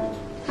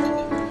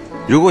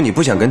如果你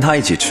不想跟她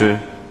一起吃，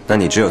那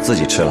你只有自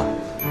己吃了。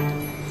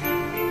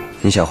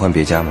你想换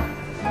别家吗？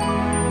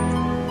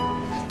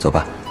走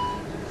吧。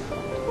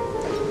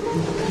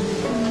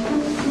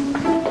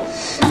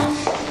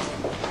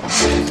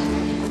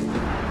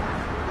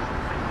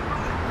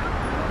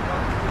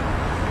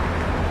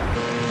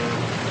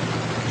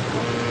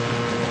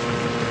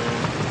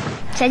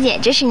小姐，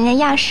这是您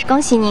的钥匙，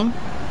恭喜您。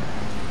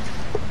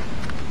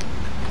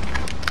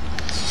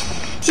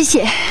谢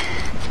谢，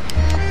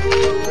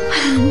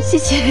谢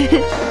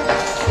谢。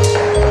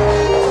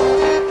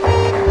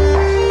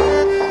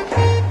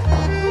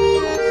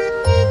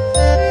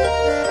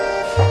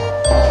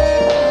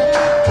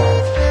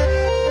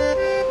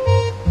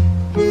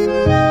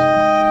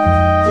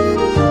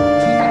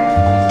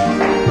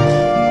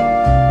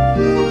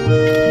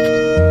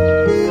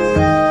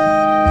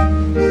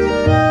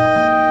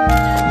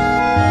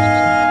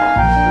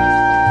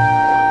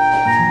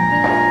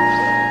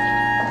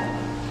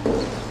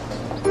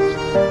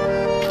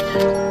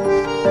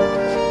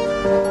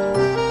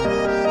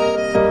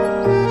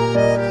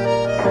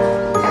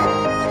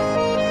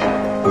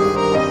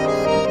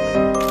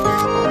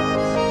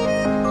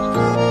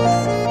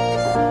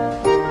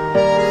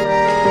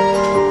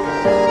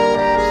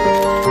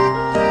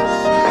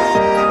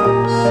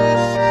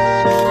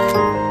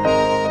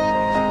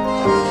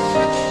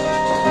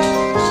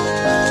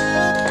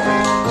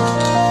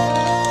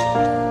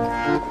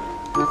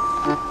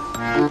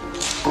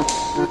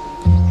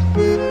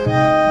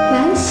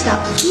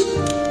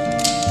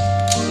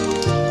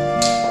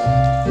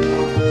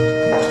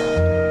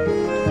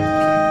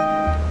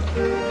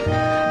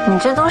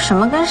这都什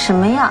么跟什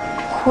么呀？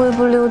灰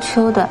不溜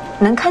秋的，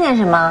能看见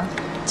什么？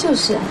就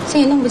是这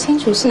也弄不清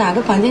楚是哪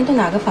个房间对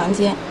哪个房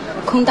间，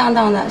空荡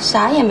荡的，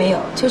啥也没有，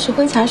就是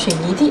灰墙水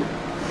泥地。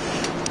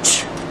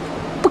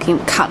不给你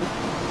们看了。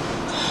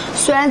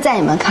虽然在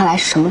你们看来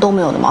是什么都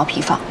没有的毛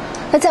坯房，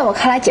那在我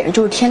看来简直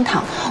就是天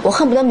堂，我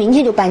恨不得明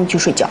天就搬进去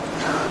睡觉。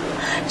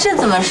这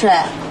怎么睡？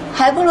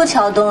还不如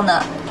桥洞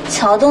呢。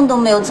桥洞都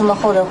没有这么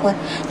厚的灰，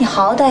你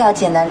好歹要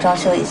简单装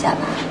修一下吧。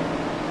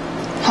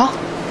好，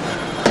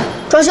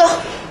装修。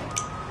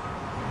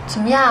怎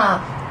么样？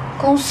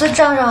公司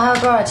账上还有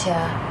多少钱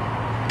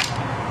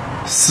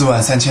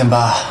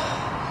43800，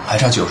还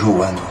差95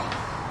万多。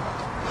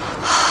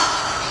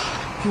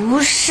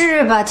不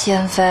是吧，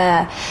田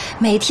飞？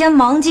每天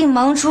忙进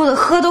忙出的，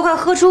喝都快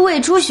喝出胃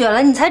出血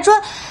了，你才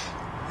赚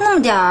那么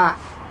点儿？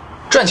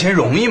赚钱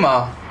容易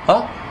吗？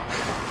啊？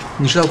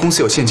你知道公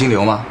司有现金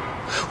流吗？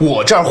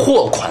我这儿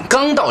货款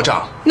刚到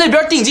账，那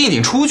边定金已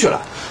经出去了。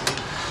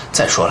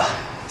再说了，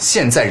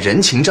现在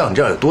人情账你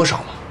知道有多少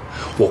吗？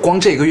我光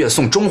这个月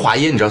送中华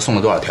烟，你知道送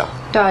了多少条？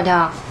多少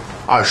条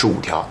？25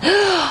条。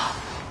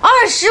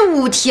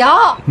25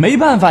条？没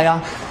办法呀，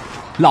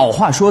老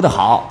话说得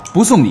好，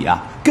不送你啊，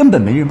根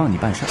本没人帮你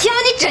办事。天飞，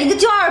你整一个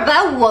就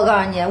250，我告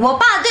诉你，我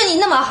爸对你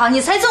那么好，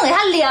你才送给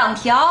他2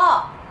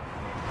条。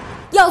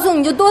要送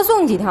你就多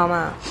送几条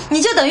嘛，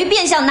你就等于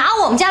变相拿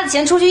我们家的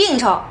钱出去应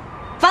酬。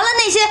完了，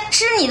那些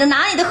吃你的、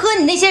拿你的、喝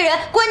你那些人，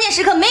关键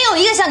时刻没有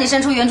一个向你伸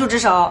出援助之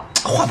手。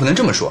话不能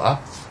这么说啊！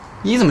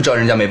你怎么知道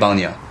人家没帮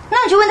你啊？那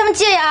你去问他们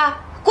借呀。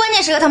关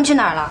键时刻他们去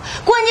哪儿了？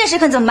关键时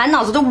刻怎么满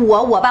脑子都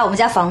我爸我们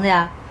家房子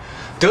呀？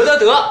得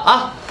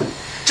啊！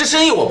这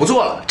生意我不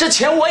做了，这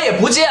钱我也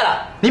不借了，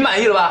你满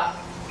意了吧？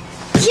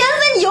田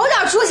飞，你有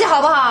点出息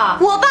好不好？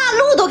我爸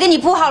路都给你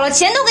铺好了，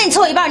钱都给你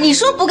凑一半，你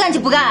说不干就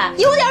不干，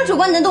有点主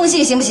观能动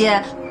性行不行？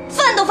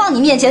饭都放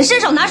你面前，伸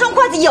手拿双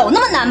筷子有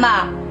那么难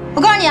吗？我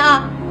告诉你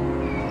啊，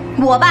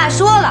我爸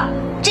说了，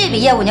这笔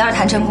业务你要是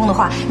谈成功的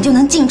话，你就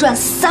能净赚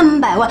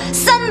300万。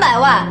300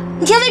万！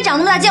你田飞长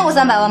那么大见过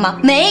300万吗？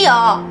没有。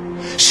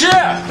是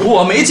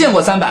我没见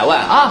过300万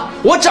啊！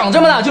我长这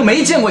么大就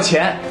没见过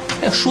钱。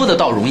哎，说的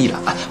倒容易了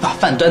啊，把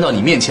饭端到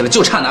你面前了，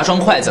就差拿双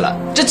筷子了。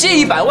这借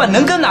100万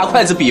能跟拿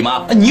筷子比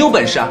吗？你有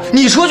本事啊，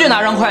你出去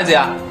拿双筷子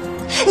呀！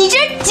你这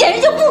简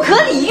直就不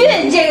可理喻，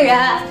你这个人！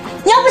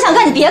你要不想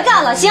干，你别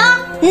干了，行？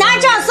你拿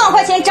着这4万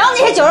块钱找那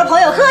些酒肉朋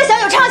友，喝小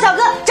酒，唱小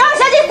歌，找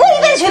小姐过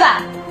一辈子去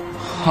吧。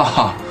哈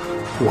哈，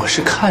我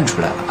是看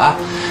出来了啊，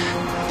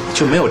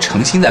就没有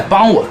诚心在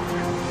帮我。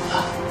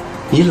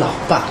你老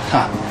爸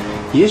啊，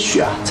也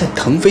许啊，在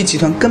腾飞集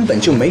团根本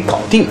就没搞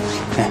定。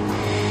哎，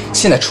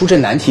现在出这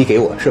难题给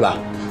我是吧？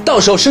到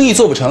时候生意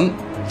做不成，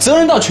责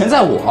任倒全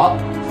在我。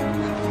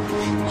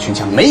全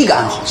家没一个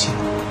安好心。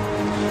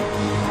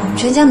我们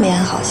全家没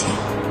安好心，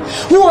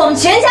我们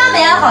全家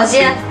没安好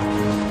心。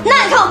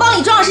那你看我帮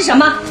你装的是什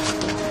么？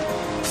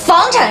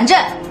房产证，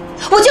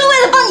我就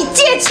为了帮你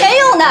借钱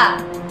用的。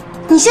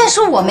你现在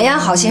说我没安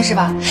好心是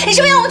吧？你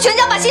是不是要我们全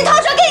家把心掏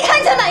出来给你看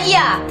你才满意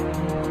啊？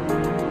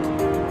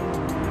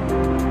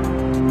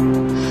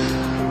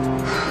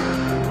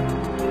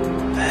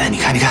哎，你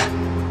看，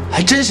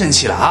还真生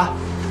气了啊！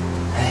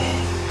哎，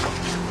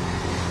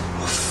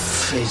我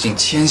费尽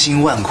千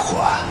辛万苦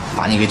啊，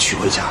把你给娶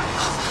回家，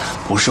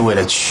不是为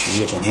了娶一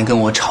个整天跟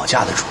我吵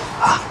架的主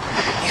啊！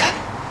你看，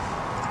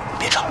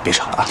别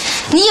吵了啊！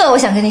你以为我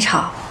想跟你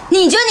吵？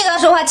你觉得你跟他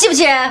说话气不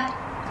气人？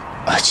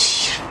啊，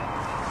气人！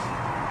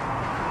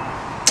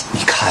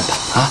你看吧，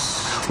啊，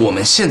我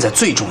们现在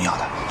最重要的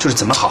就是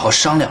怎么好好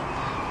商量，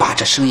把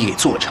这生意给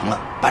做成了，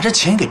把这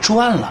钱给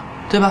赚了，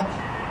对吧？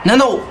难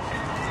道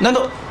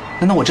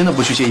我真的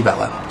不去借100万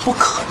吗？不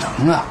可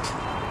能啊！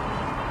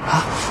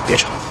啊，别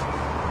吵，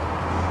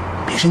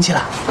别生气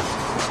了。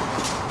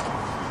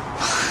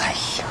哎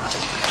呀，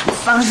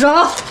放手！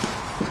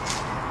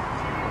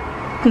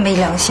没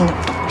良心的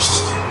东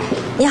西！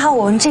你好，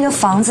我们这个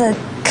房子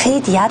可以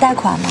抵押贷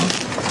款吗？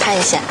看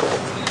一下。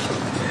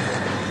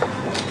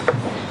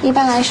一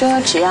般来说，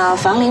只要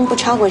房龄不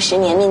超过10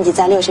年，面积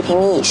在60平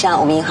米以上，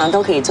我们银行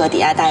都可以做抵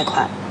押贷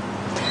款，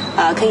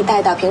可以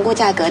贷到评估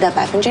价格的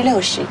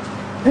60%。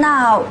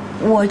那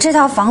我这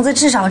套房子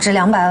至少值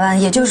200万，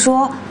也就是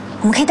说，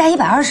我们可以贷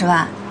120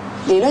万。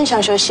理论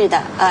上说是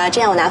的，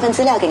这样我拿份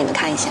资料给你们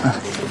看一下。来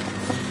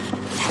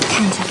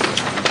看一下，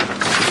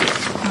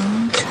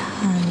房产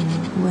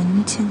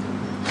文件。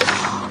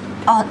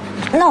哦，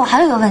那我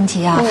还有一个问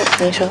题啊。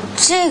你说。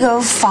这个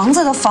房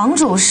子的房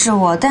主是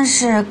我，但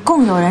是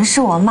共有人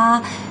是我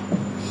妈。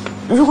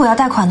如果要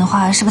贷款的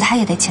话，是不是她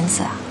也得签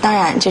字啊？当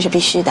然，这是必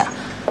须的。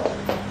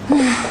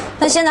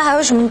那现在还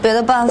有什么别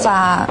的办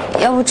法？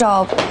要不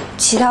找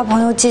其他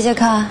朋友借借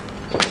看？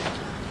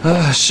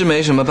是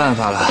没什么办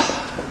法了。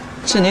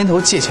这年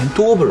头借钱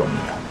多不容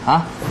易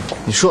啊！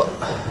你说，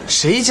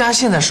谁家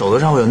现在手头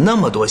上会有那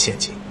么多现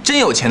金？真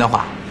有钱的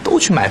话，都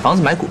去买房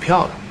子、买股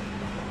票了。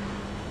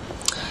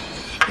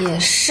也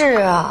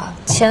是啊，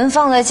钱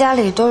放在家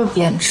里都是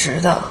贬值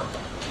的。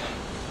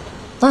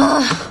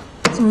啊，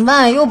怎么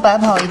办？又白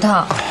跑一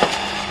趟。哎， 哎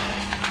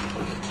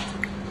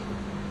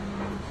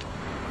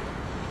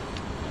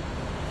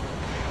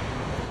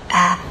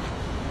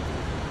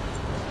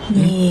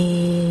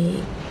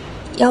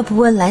要不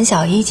问蓝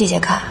小一借借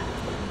看？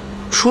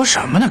说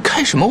什么呢？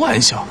开什么玩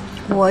笑？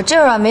我这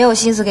儿没有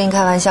心思跟你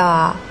开玩笑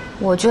啊。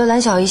我觉得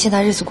蓝小一现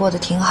在日子过得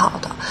挺好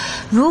的，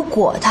如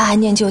果他还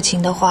念旧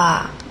情的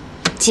话，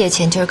借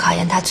钱就是考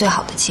验他最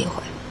好的机会。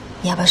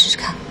你要不要试试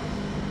看？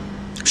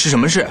是什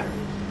么事？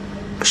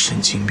神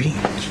经病，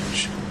真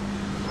是。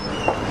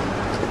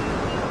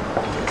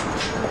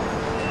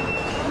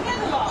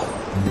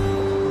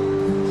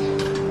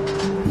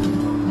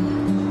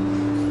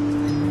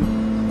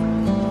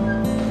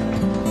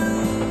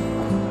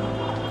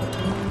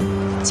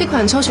这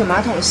款抽水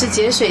马桶是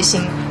节水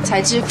型，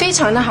材质非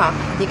常的好。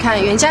你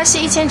看，原价是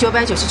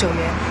1999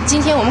元，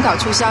今天我们搞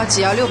促销，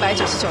只要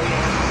699元。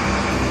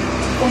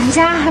我们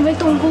家还没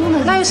动工呢。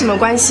那有什么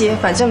关系？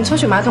反正抽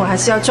水马桶还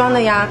是要装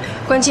的呀。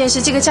关键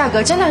是这个价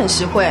格真的很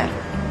实惠。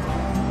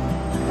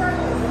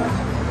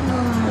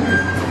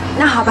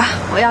那好吧，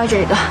我要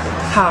这个。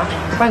好，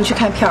我帮你去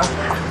看票。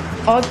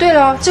哦，对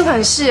了，这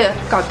款是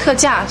搞特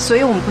价，所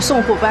以我们不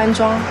送货不安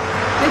装。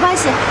没关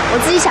系，我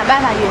自己想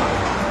办法运。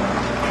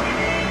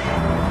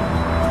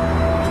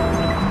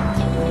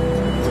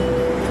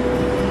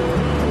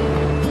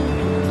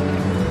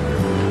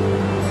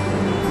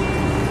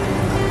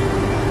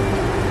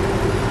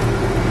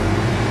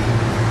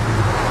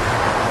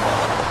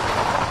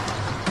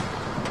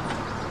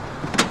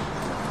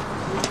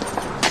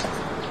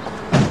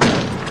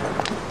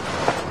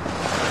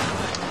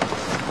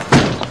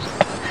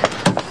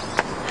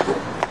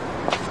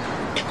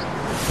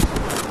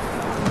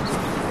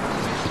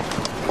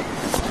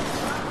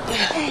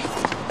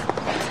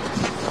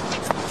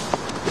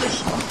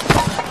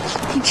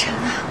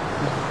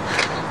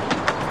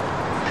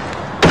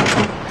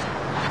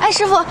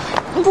师傅，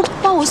你不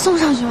帮我送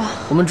上去吗？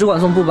我们只管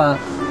送布班。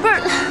不是，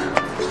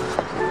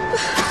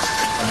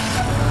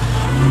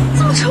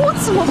这么沉我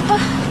怎么办？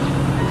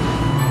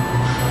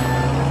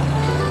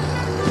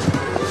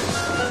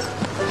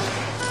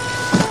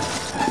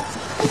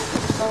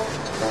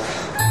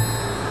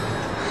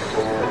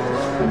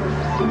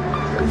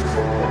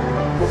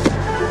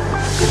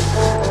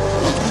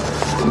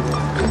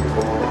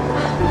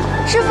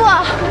师傅，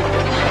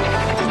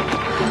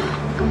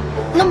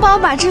能帮我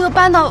把这个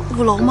搬到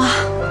5楼吗？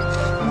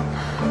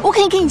我可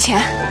以给你钱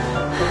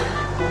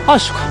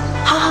，20块。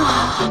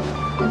好，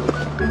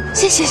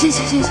谢谢，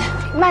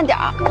慢点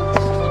儿，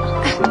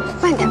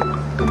慢点。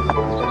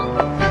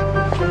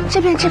这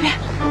边，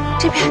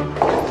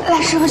来，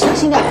师傅小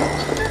心点。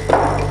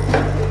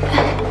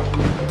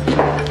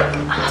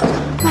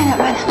慢点。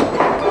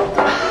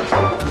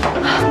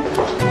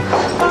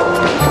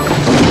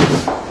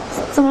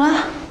怎么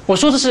了？我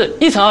说的是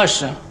1层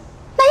20。那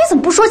你怎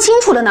么不说清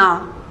楚的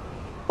呢？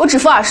我只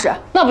付20。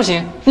那不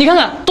行，你看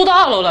看，都到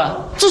2楼了，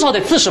至少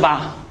得40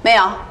吧？没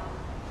有。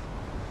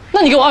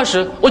那你给我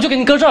20，我就给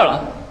你搁这儿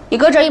了。你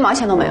搁这儿1毛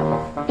钱都没有。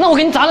那我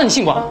给你砸了，你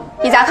信不？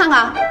你砸看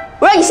看，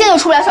我让你现在就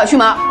出不了小区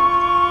门。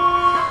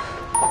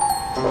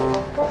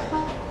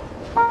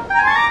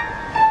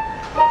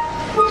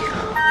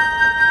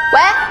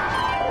喂，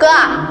哥，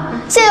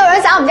现在有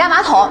人砸我们家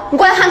马桶，你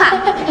过来看看。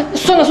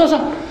算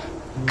了，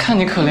看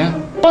你可怜，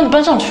帮你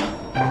搬上去。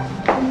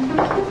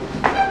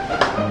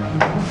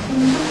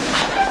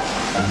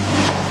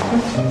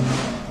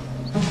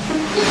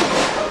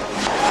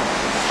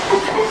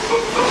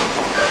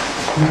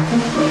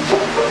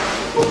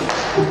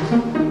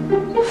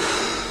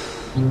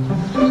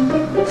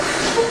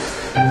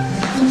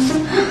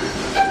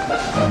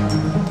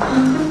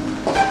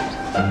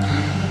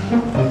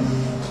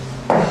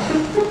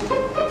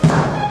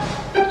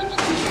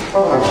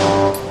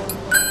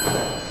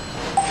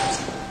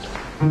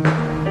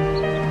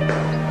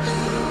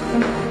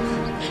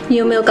你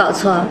有没有搞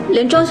错？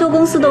连装修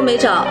公司都没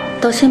找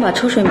到，先把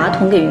抽水马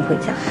桶给运回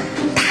家。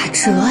打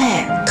折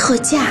哎，特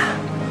价！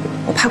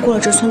我怕过了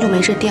这村就没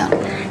这店了。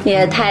你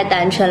也太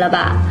单纯了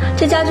吧！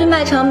这家居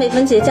卖场每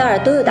逢节假日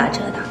都有打折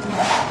的。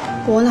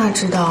我哪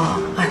知道啊！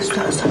哎，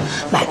算了，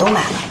买都买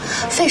了，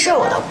费事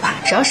我倒不怕，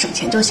只要省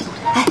钱就行。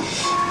哎，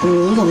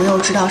你有没有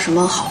知道什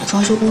么好的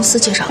装修公司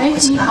介绍给我？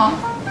你好，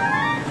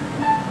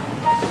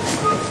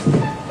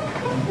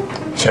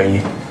小姨。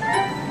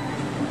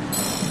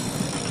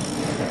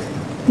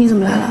你怎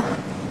么来了？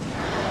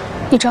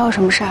你找我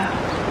什么事儿？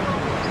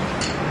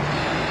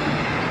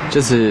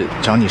这次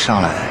找你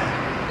上来，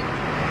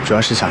主要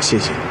是想谢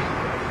谢你。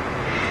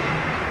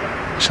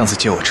上次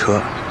借我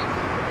车，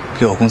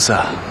给我公司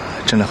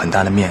挣了很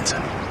大的面子。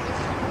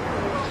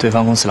对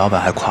方公司老板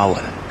还夸我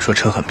呢，说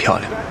车很漂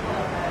亮。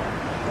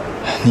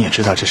你也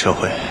知道这社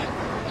会，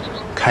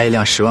开一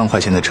辆10万块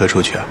钱的车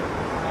出去，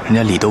人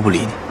家理都不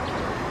理你。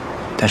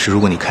但是如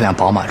果你开辆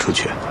宝马出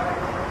去，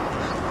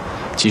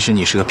即使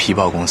你是个皮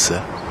包公司，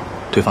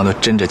对方都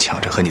争着抢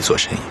着和你做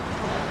生意。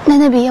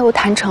那笔业务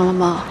谈成了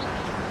吗？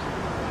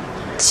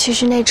其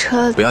实那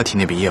车……不要提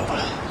那笔业务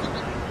了，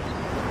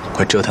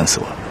快折腾死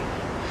我了。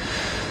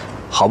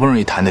好不容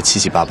易谈得七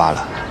七八八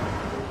了，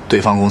对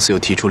方公司又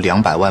提出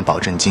200万保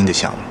证金的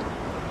项目，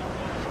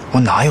我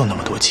哪有那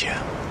么多钱？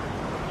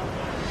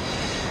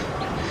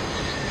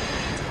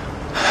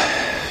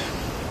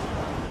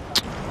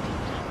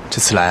这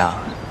次来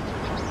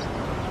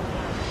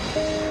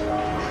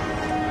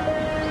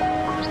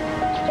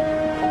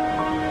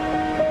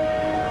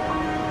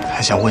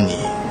还想问你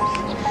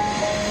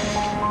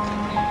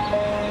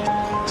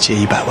借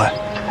100万，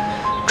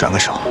转个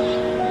手。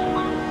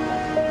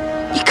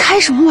你开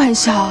什么玩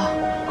笑？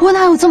我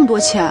哪有这么多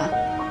钱？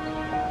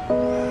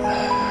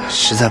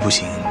实在不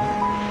行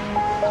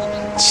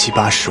，70、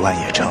80万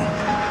也成。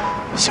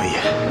小叶，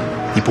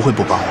你不会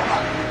不帮我吧？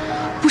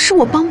不是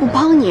我帮不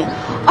帮你，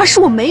而是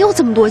我没有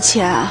这么多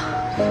钱。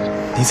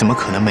你怎么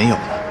可能没有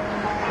呢？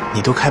你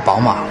都开宝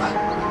马了，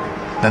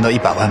难道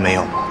100万没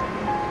有吗？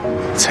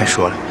再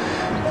说了，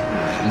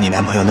你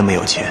男朋友那么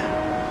有钱。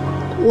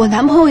我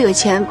男朋友有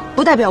钱，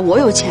不代表我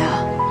有钱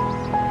啊。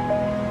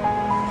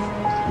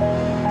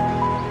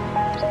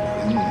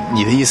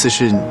你的意思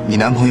是你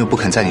男朋友不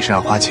肯在你身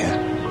上花钱？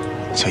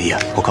小姨啊，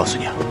我告诉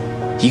你啊，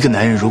一个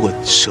男人如果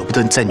舍不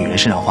得在女人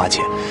身上花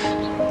钱，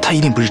他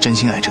一定不是真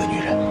心爱这个女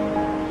人，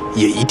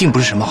也一定不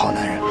是什么好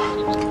男人。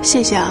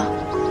谢谢啊，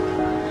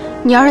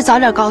你要是早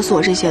点告诉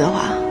我这些的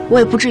话，我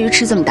也不至于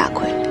吃这么大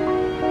亏。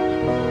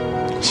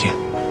行，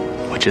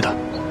我知道，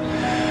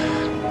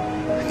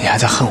你还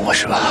在恨我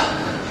是吧？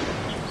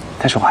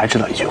但是我还知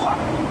道一句话：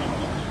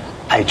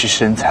爱之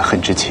深才恨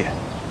之切。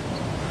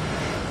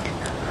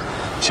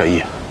小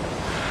易，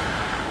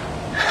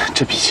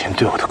这笔钱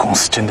对我的公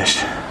司真的是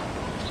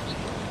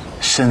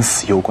生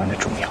死攸关的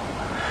重要。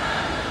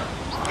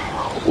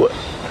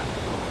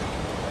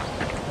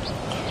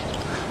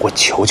我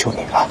求求你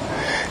啊，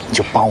你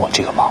就帮我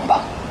这个忙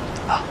吧，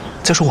啊！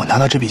再说我拿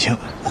到这笔钱，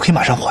我可以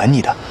马上还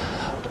你的，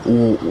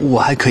我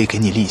还可以给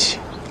你利息，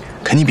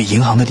肯定比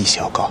银行的利息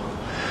要高。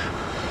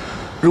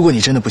如果你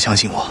真的不相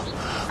信我，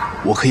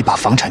我可以把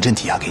房产证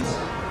抵押给你。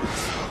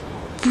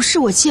不是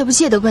我借不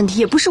借的问题，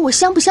也不是我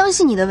相不相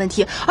信你的问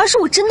题，而是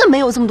我真的没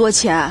有这么多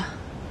钱。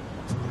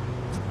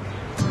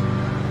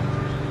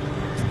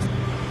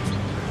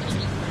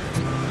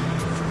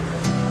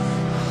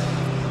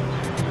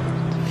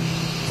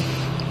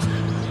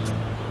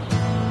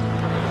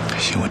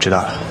行，我知道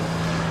了，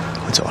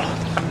我走了。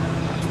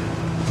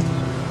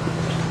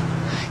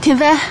田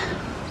飞，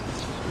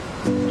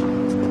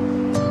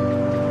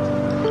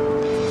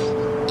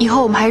以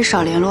后我们还是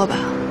少联络吧。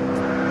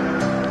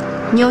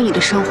你有你的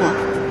生活，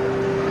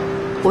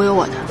我有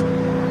我的。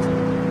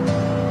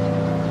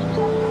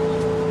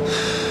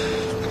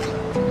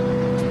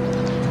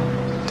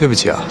对不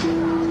起啊，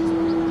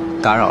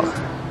打扰了。